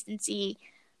consistency.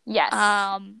 Yes.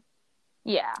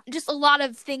 Just a lot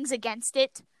of things against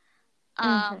it.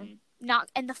 And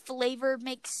the flavor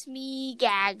makes me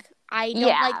gag.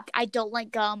 I don't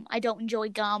like gum. I don't enjoy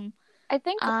gum. I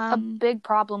think a big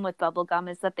problem with bubblegum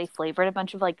is that they flavored a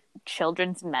bunch of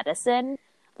children's medicine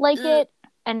it,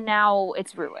 and now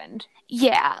it's ruined.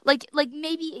 Yeah, like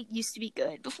maybe it used to be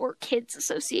good before kids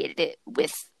associated it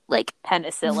with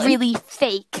penicillin, really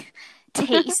fake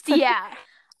taste. Yeah.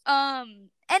 And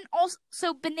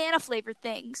also banana flavored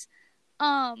things.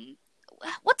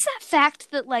 What's that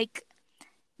fact that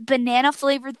banana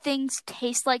flavored things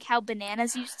taste like how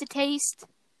bananas used to taste?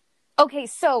 Okay,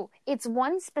 so it's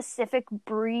one specific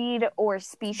breed or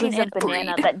species of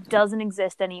banana that doesn't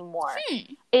exist anymore.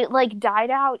 It died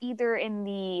out either in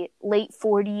the late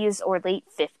 40s or late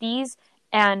 50s,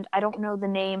 and I don't know the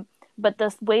name, but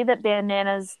the way that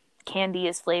bananas candy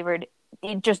is flavored,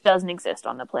 it just doesn't exist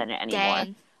on the planet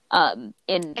anymore. Dang.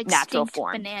 In natural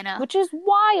form, banana, which is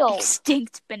wild.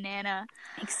 Extinct banana.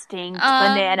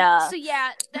 So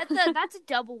yeah, that's a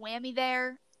double whammy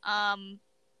there.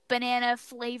 Banana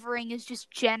flavoring is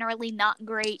just generally not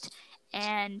great,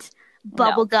 and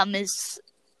bubblegum is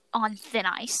on thin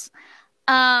ice.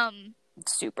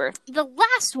 Super. The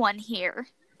last one here,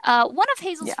 one of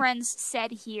Hazel's friends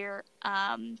said here,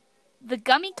 the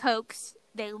gummy Cokes,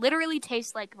 they literally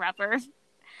taste like rubber.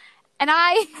 And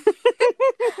I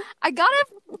gotta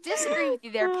disagree with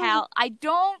you there, pal. I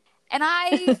don't, and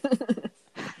I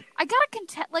gotta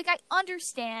contest, I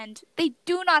understand they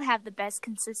do not have the best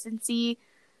consistency.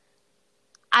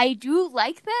 I do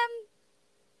like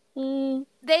them.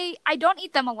 I don't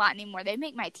eat them a lot anymore. They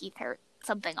make my teeth hurt.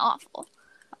 Something awful.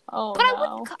 Oh, but no. I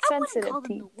wouldn't call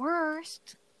them the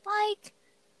worst.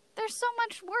 There's so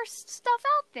much worse stuff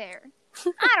out there.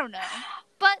 I don't know.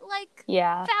 But,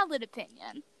 valid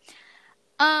opinion.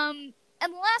 And the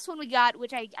last one we got,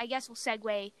 which I guess will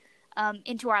segue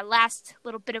into our last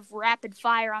little bit of rapid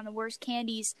fire on the worst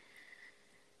candies.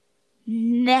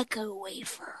 Necco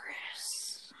wafers.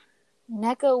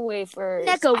 Necco wafers.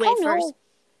 I don't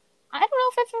know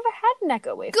if I've ever had a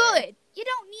Necco wafer. Good. You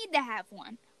don't need to have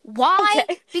one. Why?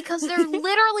 Okay. Because they're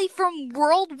literally from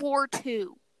World War II.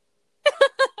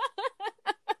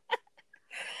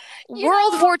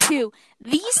 World War II.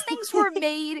 These things were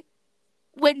made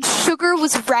when sugar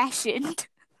was rationed.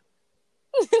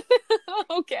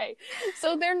 Okay.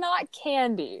 So they're not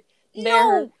candy.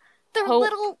 They're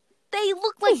little. They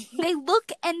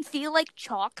look and feel like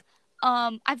chalk.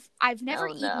 I've never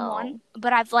eaten one,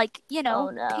 but I've picked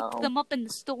them up in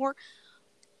the store.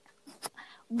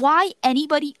 Why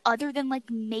anybody other than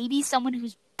maybe someone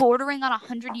who's bordering on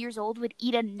 100 years old would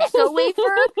eat a Necco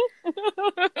wafer?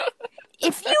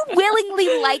 If you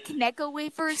willingly like Necco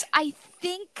wafers, I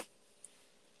think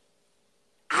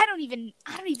I don't even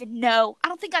know. I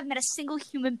don't think I've met a single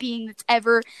human being that's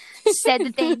ever said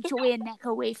that they enjoy a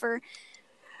Necco wafer.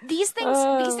 These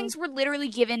things were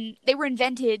literally they were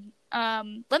invented.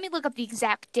 Let me look up the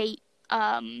exact date.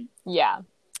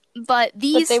 But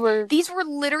these were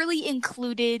literally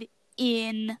included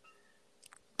in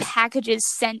packages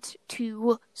sent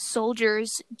to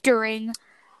soldiers during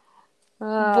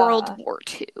World War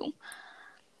II.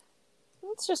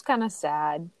 It's just kind of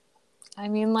sad. I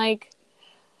mean,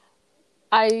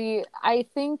 I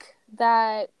think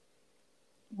that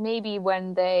maybe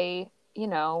when they,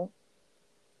 when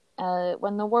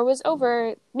the war was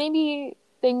over, maybe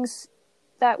things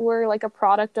that were a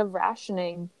product of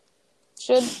rationing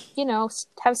should,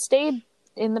 have stayed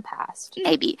in the past.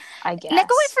 Maybe. I guess.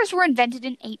 Necco wafers were invented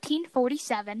in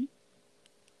 1847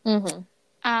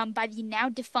 by the now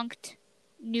defunct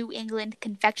New England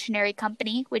Confectionary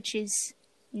Company, which is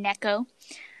Necco.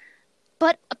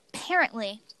 But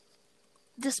apparently,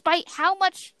 despite how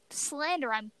much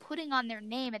slander I'm putting on their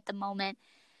name at the moment,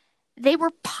 they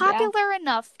were popular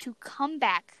enough to come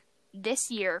back this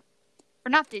year, or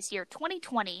not this year,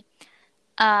 2020,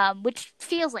 which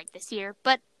feels like this year,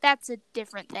 but that's a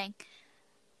different thing.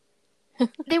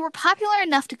 They were popular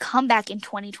enough to come back in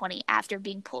 2020 after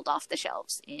being pulled off the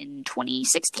shelves in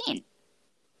 2016.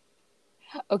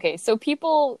 Okay, so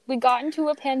we got into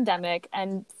a pandemic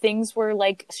and things were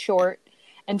short,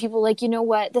 and people were you know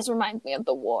what? This reminds me of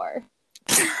the war.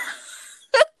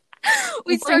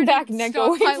 We started back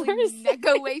Necco wafers.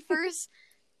 Necco wafers.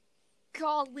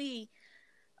 Golly.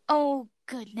 Oh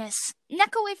goodness,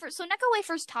 Necco wafers. So Necco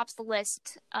wafers tops the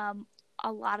list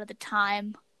a lot of the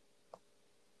time.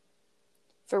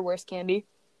 For worst candy?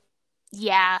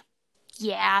 Yeah,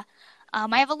 yeah.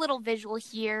 I have a little visual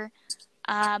here.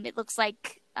 It looks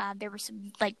like there were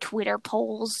some like Twitter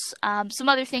polls. Some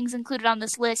other things included on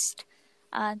this list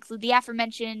include the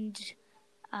aforementioned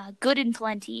Good and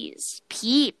Plenty's,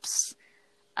 Peeps,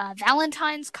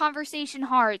 Valentine's Conversation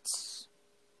Hearts,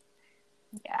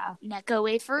 Yeah. Necco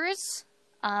wafers,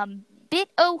 Bit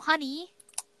O Honey,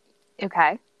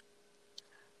 Okay.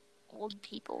 old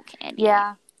people candy,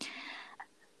 Yeah.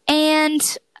 and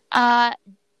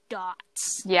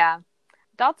Dots. Yeah.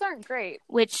 Dots aren't great.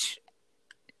 Which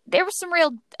there was some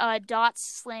real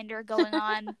Dots slander going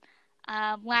on.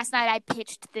 Last night I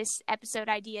pitched this episode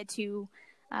idea to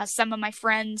some of my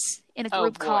friends in a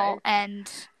group call, and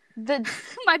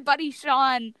my buddy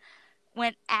Sean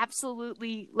went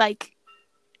absolutely like,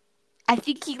 I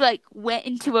think he like went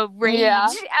into a rage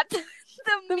at the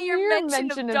mere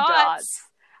mention of Dots.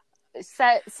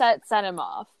 Set him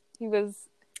off.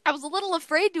 I was a little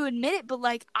afraid to admit it, but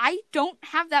like I don't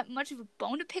have that much of a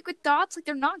bone to pick with Dots. Like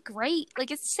they're not great.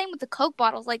 Like it's the same with the Coke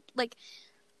bottles. Like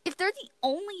if they're the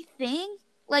only thing,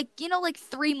 like, you know, like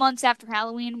 3 months after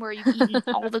Halloween where you've eaten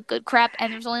all the good crap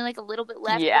and there's only like a little bit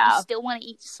left, but you still want to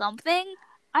eat something.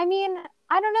 I mean,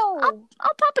 I don't know.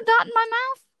 I'll pop a Dot in my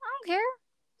mouth. I don't care.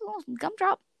 Some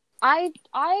gumdrop. I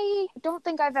don't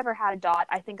think I've ever had a Dot.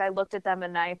 I think I looked at them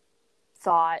and I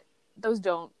thought, those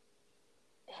don't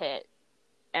hit.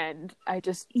 And I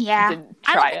just didn't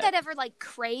try I don't think I'd ever like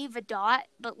crave a Dot,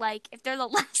 but like if they're the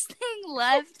last thing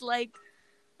left, like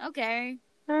okay.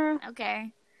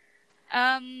 Okay.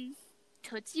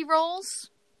 Tootsie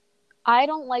Rolls? I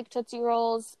don't like Tootsie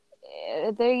Rolls.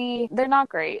 They're not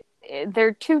great.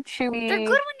 They're too chewy. They're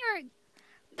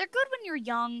good when you're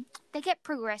young. They get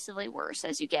progressively worse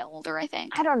as you get older, I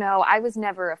think. I don't know. I was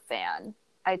never a fan.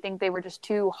 I think they were just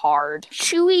too hard.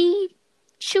 Chewy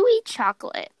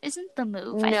chocolate isn't the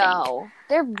move, I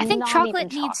think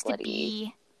chocolate needs to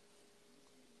be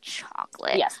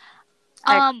chocolate. Yes.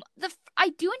 I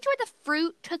do enjoy the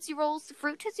fruit Tootsie Rolls. The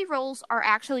fruit Tootsie Rolls are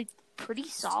actually pretty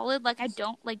solid. Like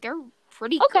they're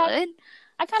pretty good.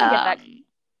 I kind of get that.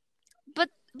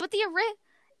 But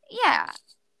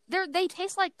they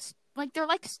taste like they're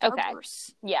like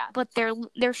Starbursts. Yeah. But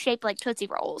they're shaped like Tootsie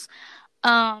Rolls.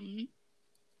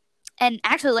 And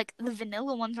actually, like the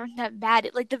vanilla ones aren't that bad.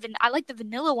 I like the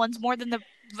vanilla ones more than the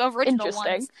original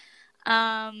ones.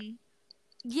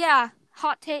 Yeah,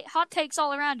 hot takes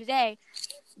all around today.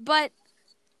 But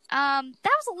that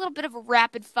was a little bit of a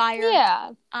rapid fire.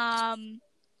 Yeah. I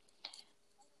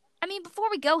mean, before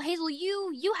we go, Hazel,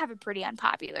 you have a pretty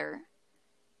unpopular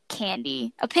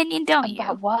candy opinion, don't you?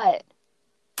 About what?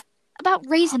 About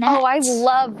Raisinets. Oh, I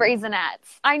love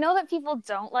Raisinets. I know that people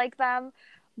don't like them,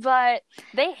 but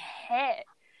they hit.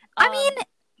 I mean,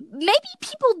 maybe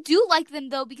people do like them,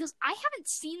 though, because I haven't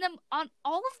seen them on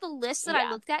all of the lists that I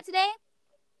looked at today.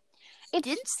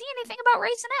 Didn't see anything about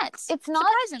Raisinets. It's not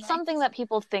something that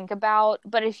people think about,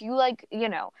 but if you like, you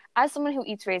know, as someone who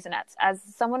eats Raisinets, as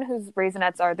someone whose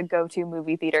Raisinets are the go-to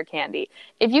movie theater candy,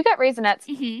 if you get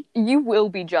Raisinets, you will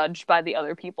be judged by the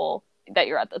other people that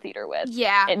you're at the theater with.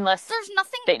 Yeah. Unless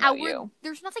they know you.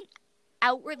 There's nothing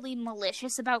outwardly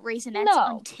malicious about Raisinets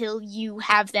until you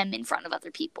have them in front of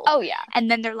other people. Oh, yeah.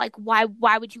 And then they're like, why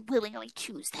would you willingly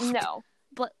choose that? No.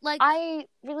 But, like... I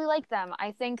really like them.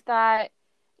 I think that,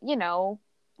 you know,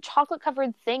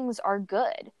 chocolate-covered things are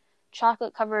good.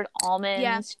 Chocolate-covered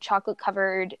almonds,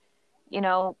 chocolate-covered, you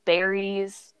know,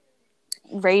 berries,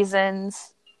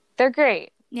 raisins. They're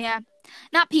great. Yeah.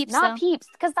 Not Peeps, Not Peeps,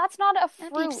 because that's not a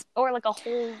fruit or, like, a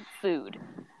whole food.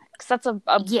 Because that's a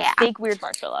fake weird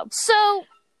marshmallow. So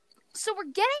we're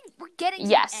getting to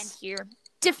the end here.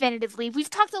 Definitively. We've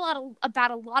talked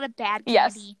about a lot of bad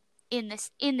candy in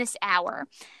this hour.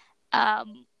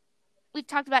 We've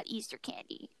talked about Easter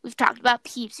candy. We've talked about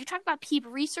Peeps. We've talked about Peep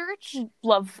research.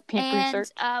 Love Peep research.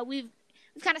 We've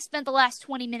kind of spent the last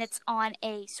 20 minutes on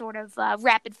a sort of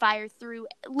rapid fire through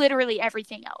literally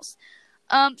everything else.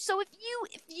 So if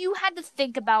you had to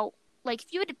think about, like,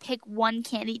 if you had to pick one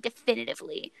candy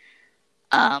definitively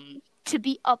to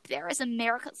be up there as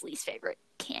America's least favorite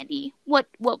candy, what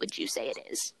would you say it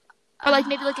is? Or like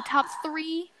maybe like a top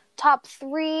 3? Top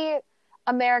 3,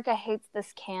 America hates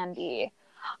this candy.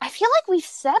 I feel like we've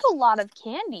said a lot of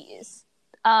candies.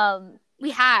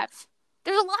 We have.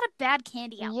 There's a lot of bad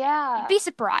candy out there. You'd be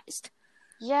surprised.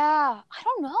 Yeah. I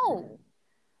don't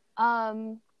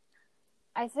know.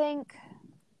 I think...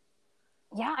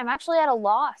 Yeah, I'm actually at a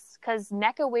loss, because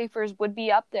Necco wafers would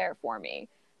be up there for me.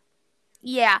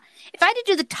 Yeah. If I had to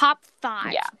do the top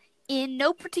 5 Yeah. in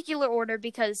no particular order,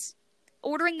 because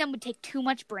ordering them would take too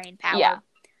much brain power. Yeah.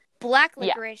 Black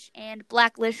licorice and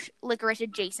black licorice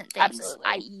adjacent things, Absolutely.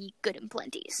 i.e. Good and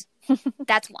Plenty's.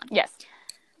 That's one. Yes.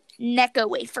 Necco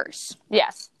wafers.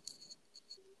 Yes.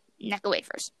 Necco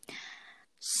wafers.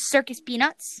 Circus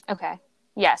peanuts. Okay.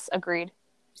 Yes, agreed.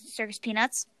 Circus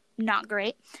peanuts, not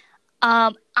great.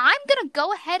 I'm gonna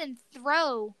go ahead and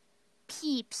throw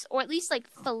Peeps, or at least like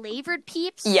flavored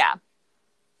Peeps. Yeah.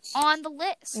 On the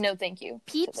list. No, thank you.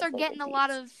 Peeps are getting a lot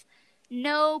of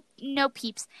no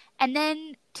Peeps. And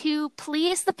then to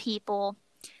please the people.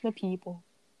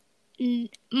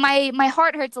 My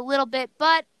heart hurts a little bit,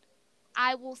 but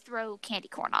I will throw candy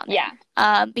corn on there.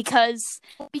 Yeah. Because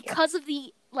of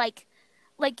the like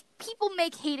people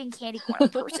make hating candy corn a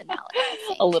personality, I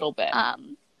think. A little bit.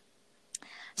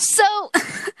 So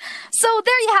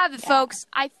there you have it, folks.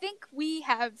 I think we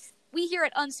here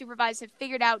at Unsupervised have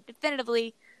figured out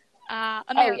definitively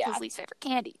America's least favorite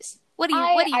candies. What do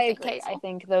you think, agree. Hazel? I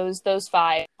think those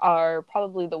 5 are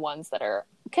probably the ones that are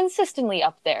consistently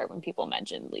up there when people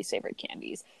mention least favorite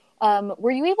candies.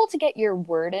 Were you able to get your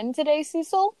word in today,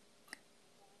 Cecil?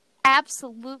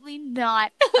 Absolutely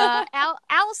not.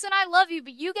 Allison, I love you,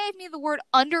 but you gave me the word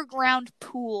underground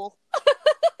pool.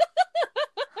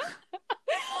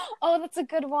 Oh, that's a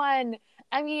good one.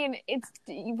 I mean,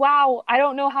 wow. I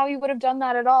don't know how you would have done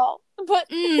that at all. But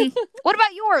what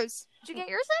about yours? Did you get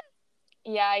yours in?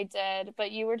 Yeah, I did.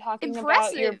 But you were talking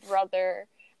Impressive. about your brother.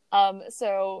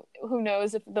 So who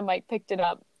knows if the mic picked it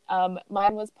up.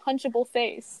 Mine was punchable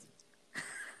face.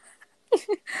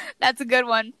 That's a good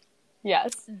one.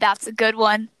 Yes. That's a good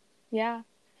one. Yeah.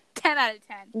 10 out of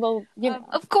 10. Well, you know.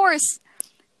 Of course,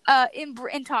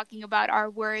 in talking about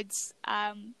our words,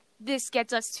 this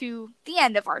gets us to the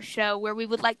end of our show, where we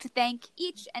would like to thank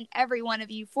each and every one of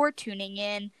you for tuning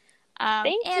in.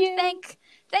 Thank you. And thank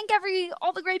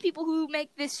all the great people who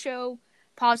make this show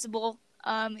possible,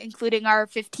 including our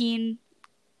 15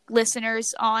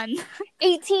 listeners on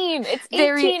 18. It's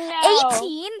 18 now.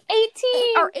 18?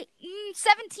 18. Or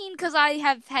 17, because I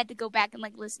have had to go back and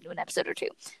listen to an episode or two.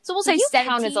 So we'll say you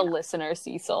 17. Count as a listener,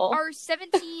 Cecil. Our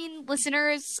 17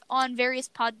 listeners on various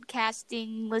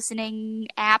podcasting listening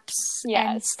apps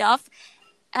and stuff.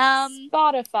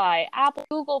 Spotify, Apple,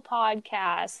 Google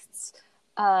Podcasts,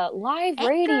 live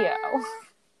radio.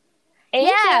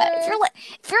 Yeah, if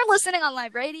you're listening on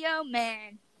live radio,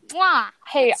 man, mwah.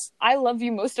 Hey, I love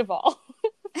you most of all.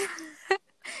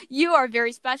 You are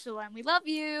very special, and we love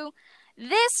you.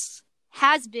 This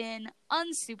has been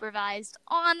Unsupervised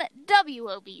on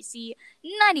WOBC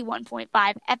 91.5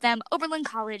 FM, Oberlin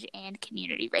College and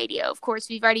Community Radio. Of course,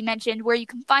 we've already mentioned where you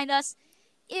can find us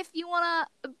if you want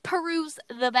to peruse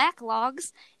the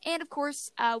backlogs. And, of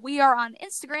course, we are on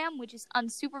Instagram, which is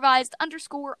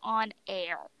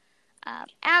unsupervised_on-air.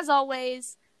 As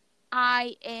always,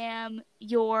 I am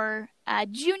your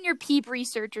junior Peep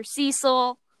researcher,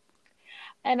 Cecil.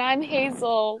 And I'm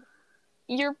Hazel,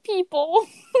 your people.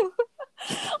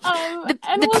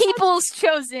 The people's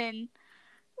chosen.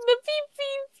 The peep.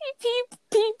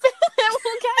 We'll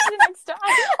catch you next time.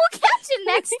 We'll catch you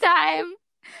next time.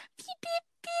 Peep.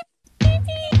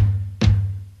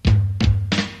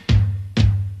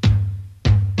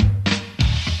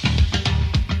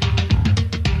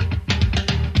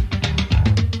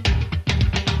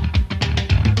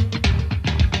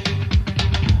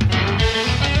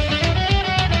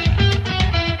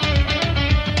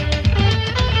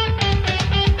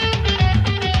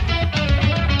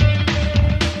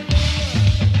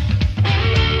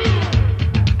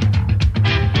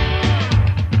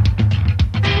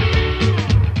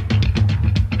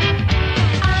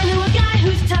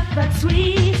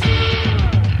 Sweet.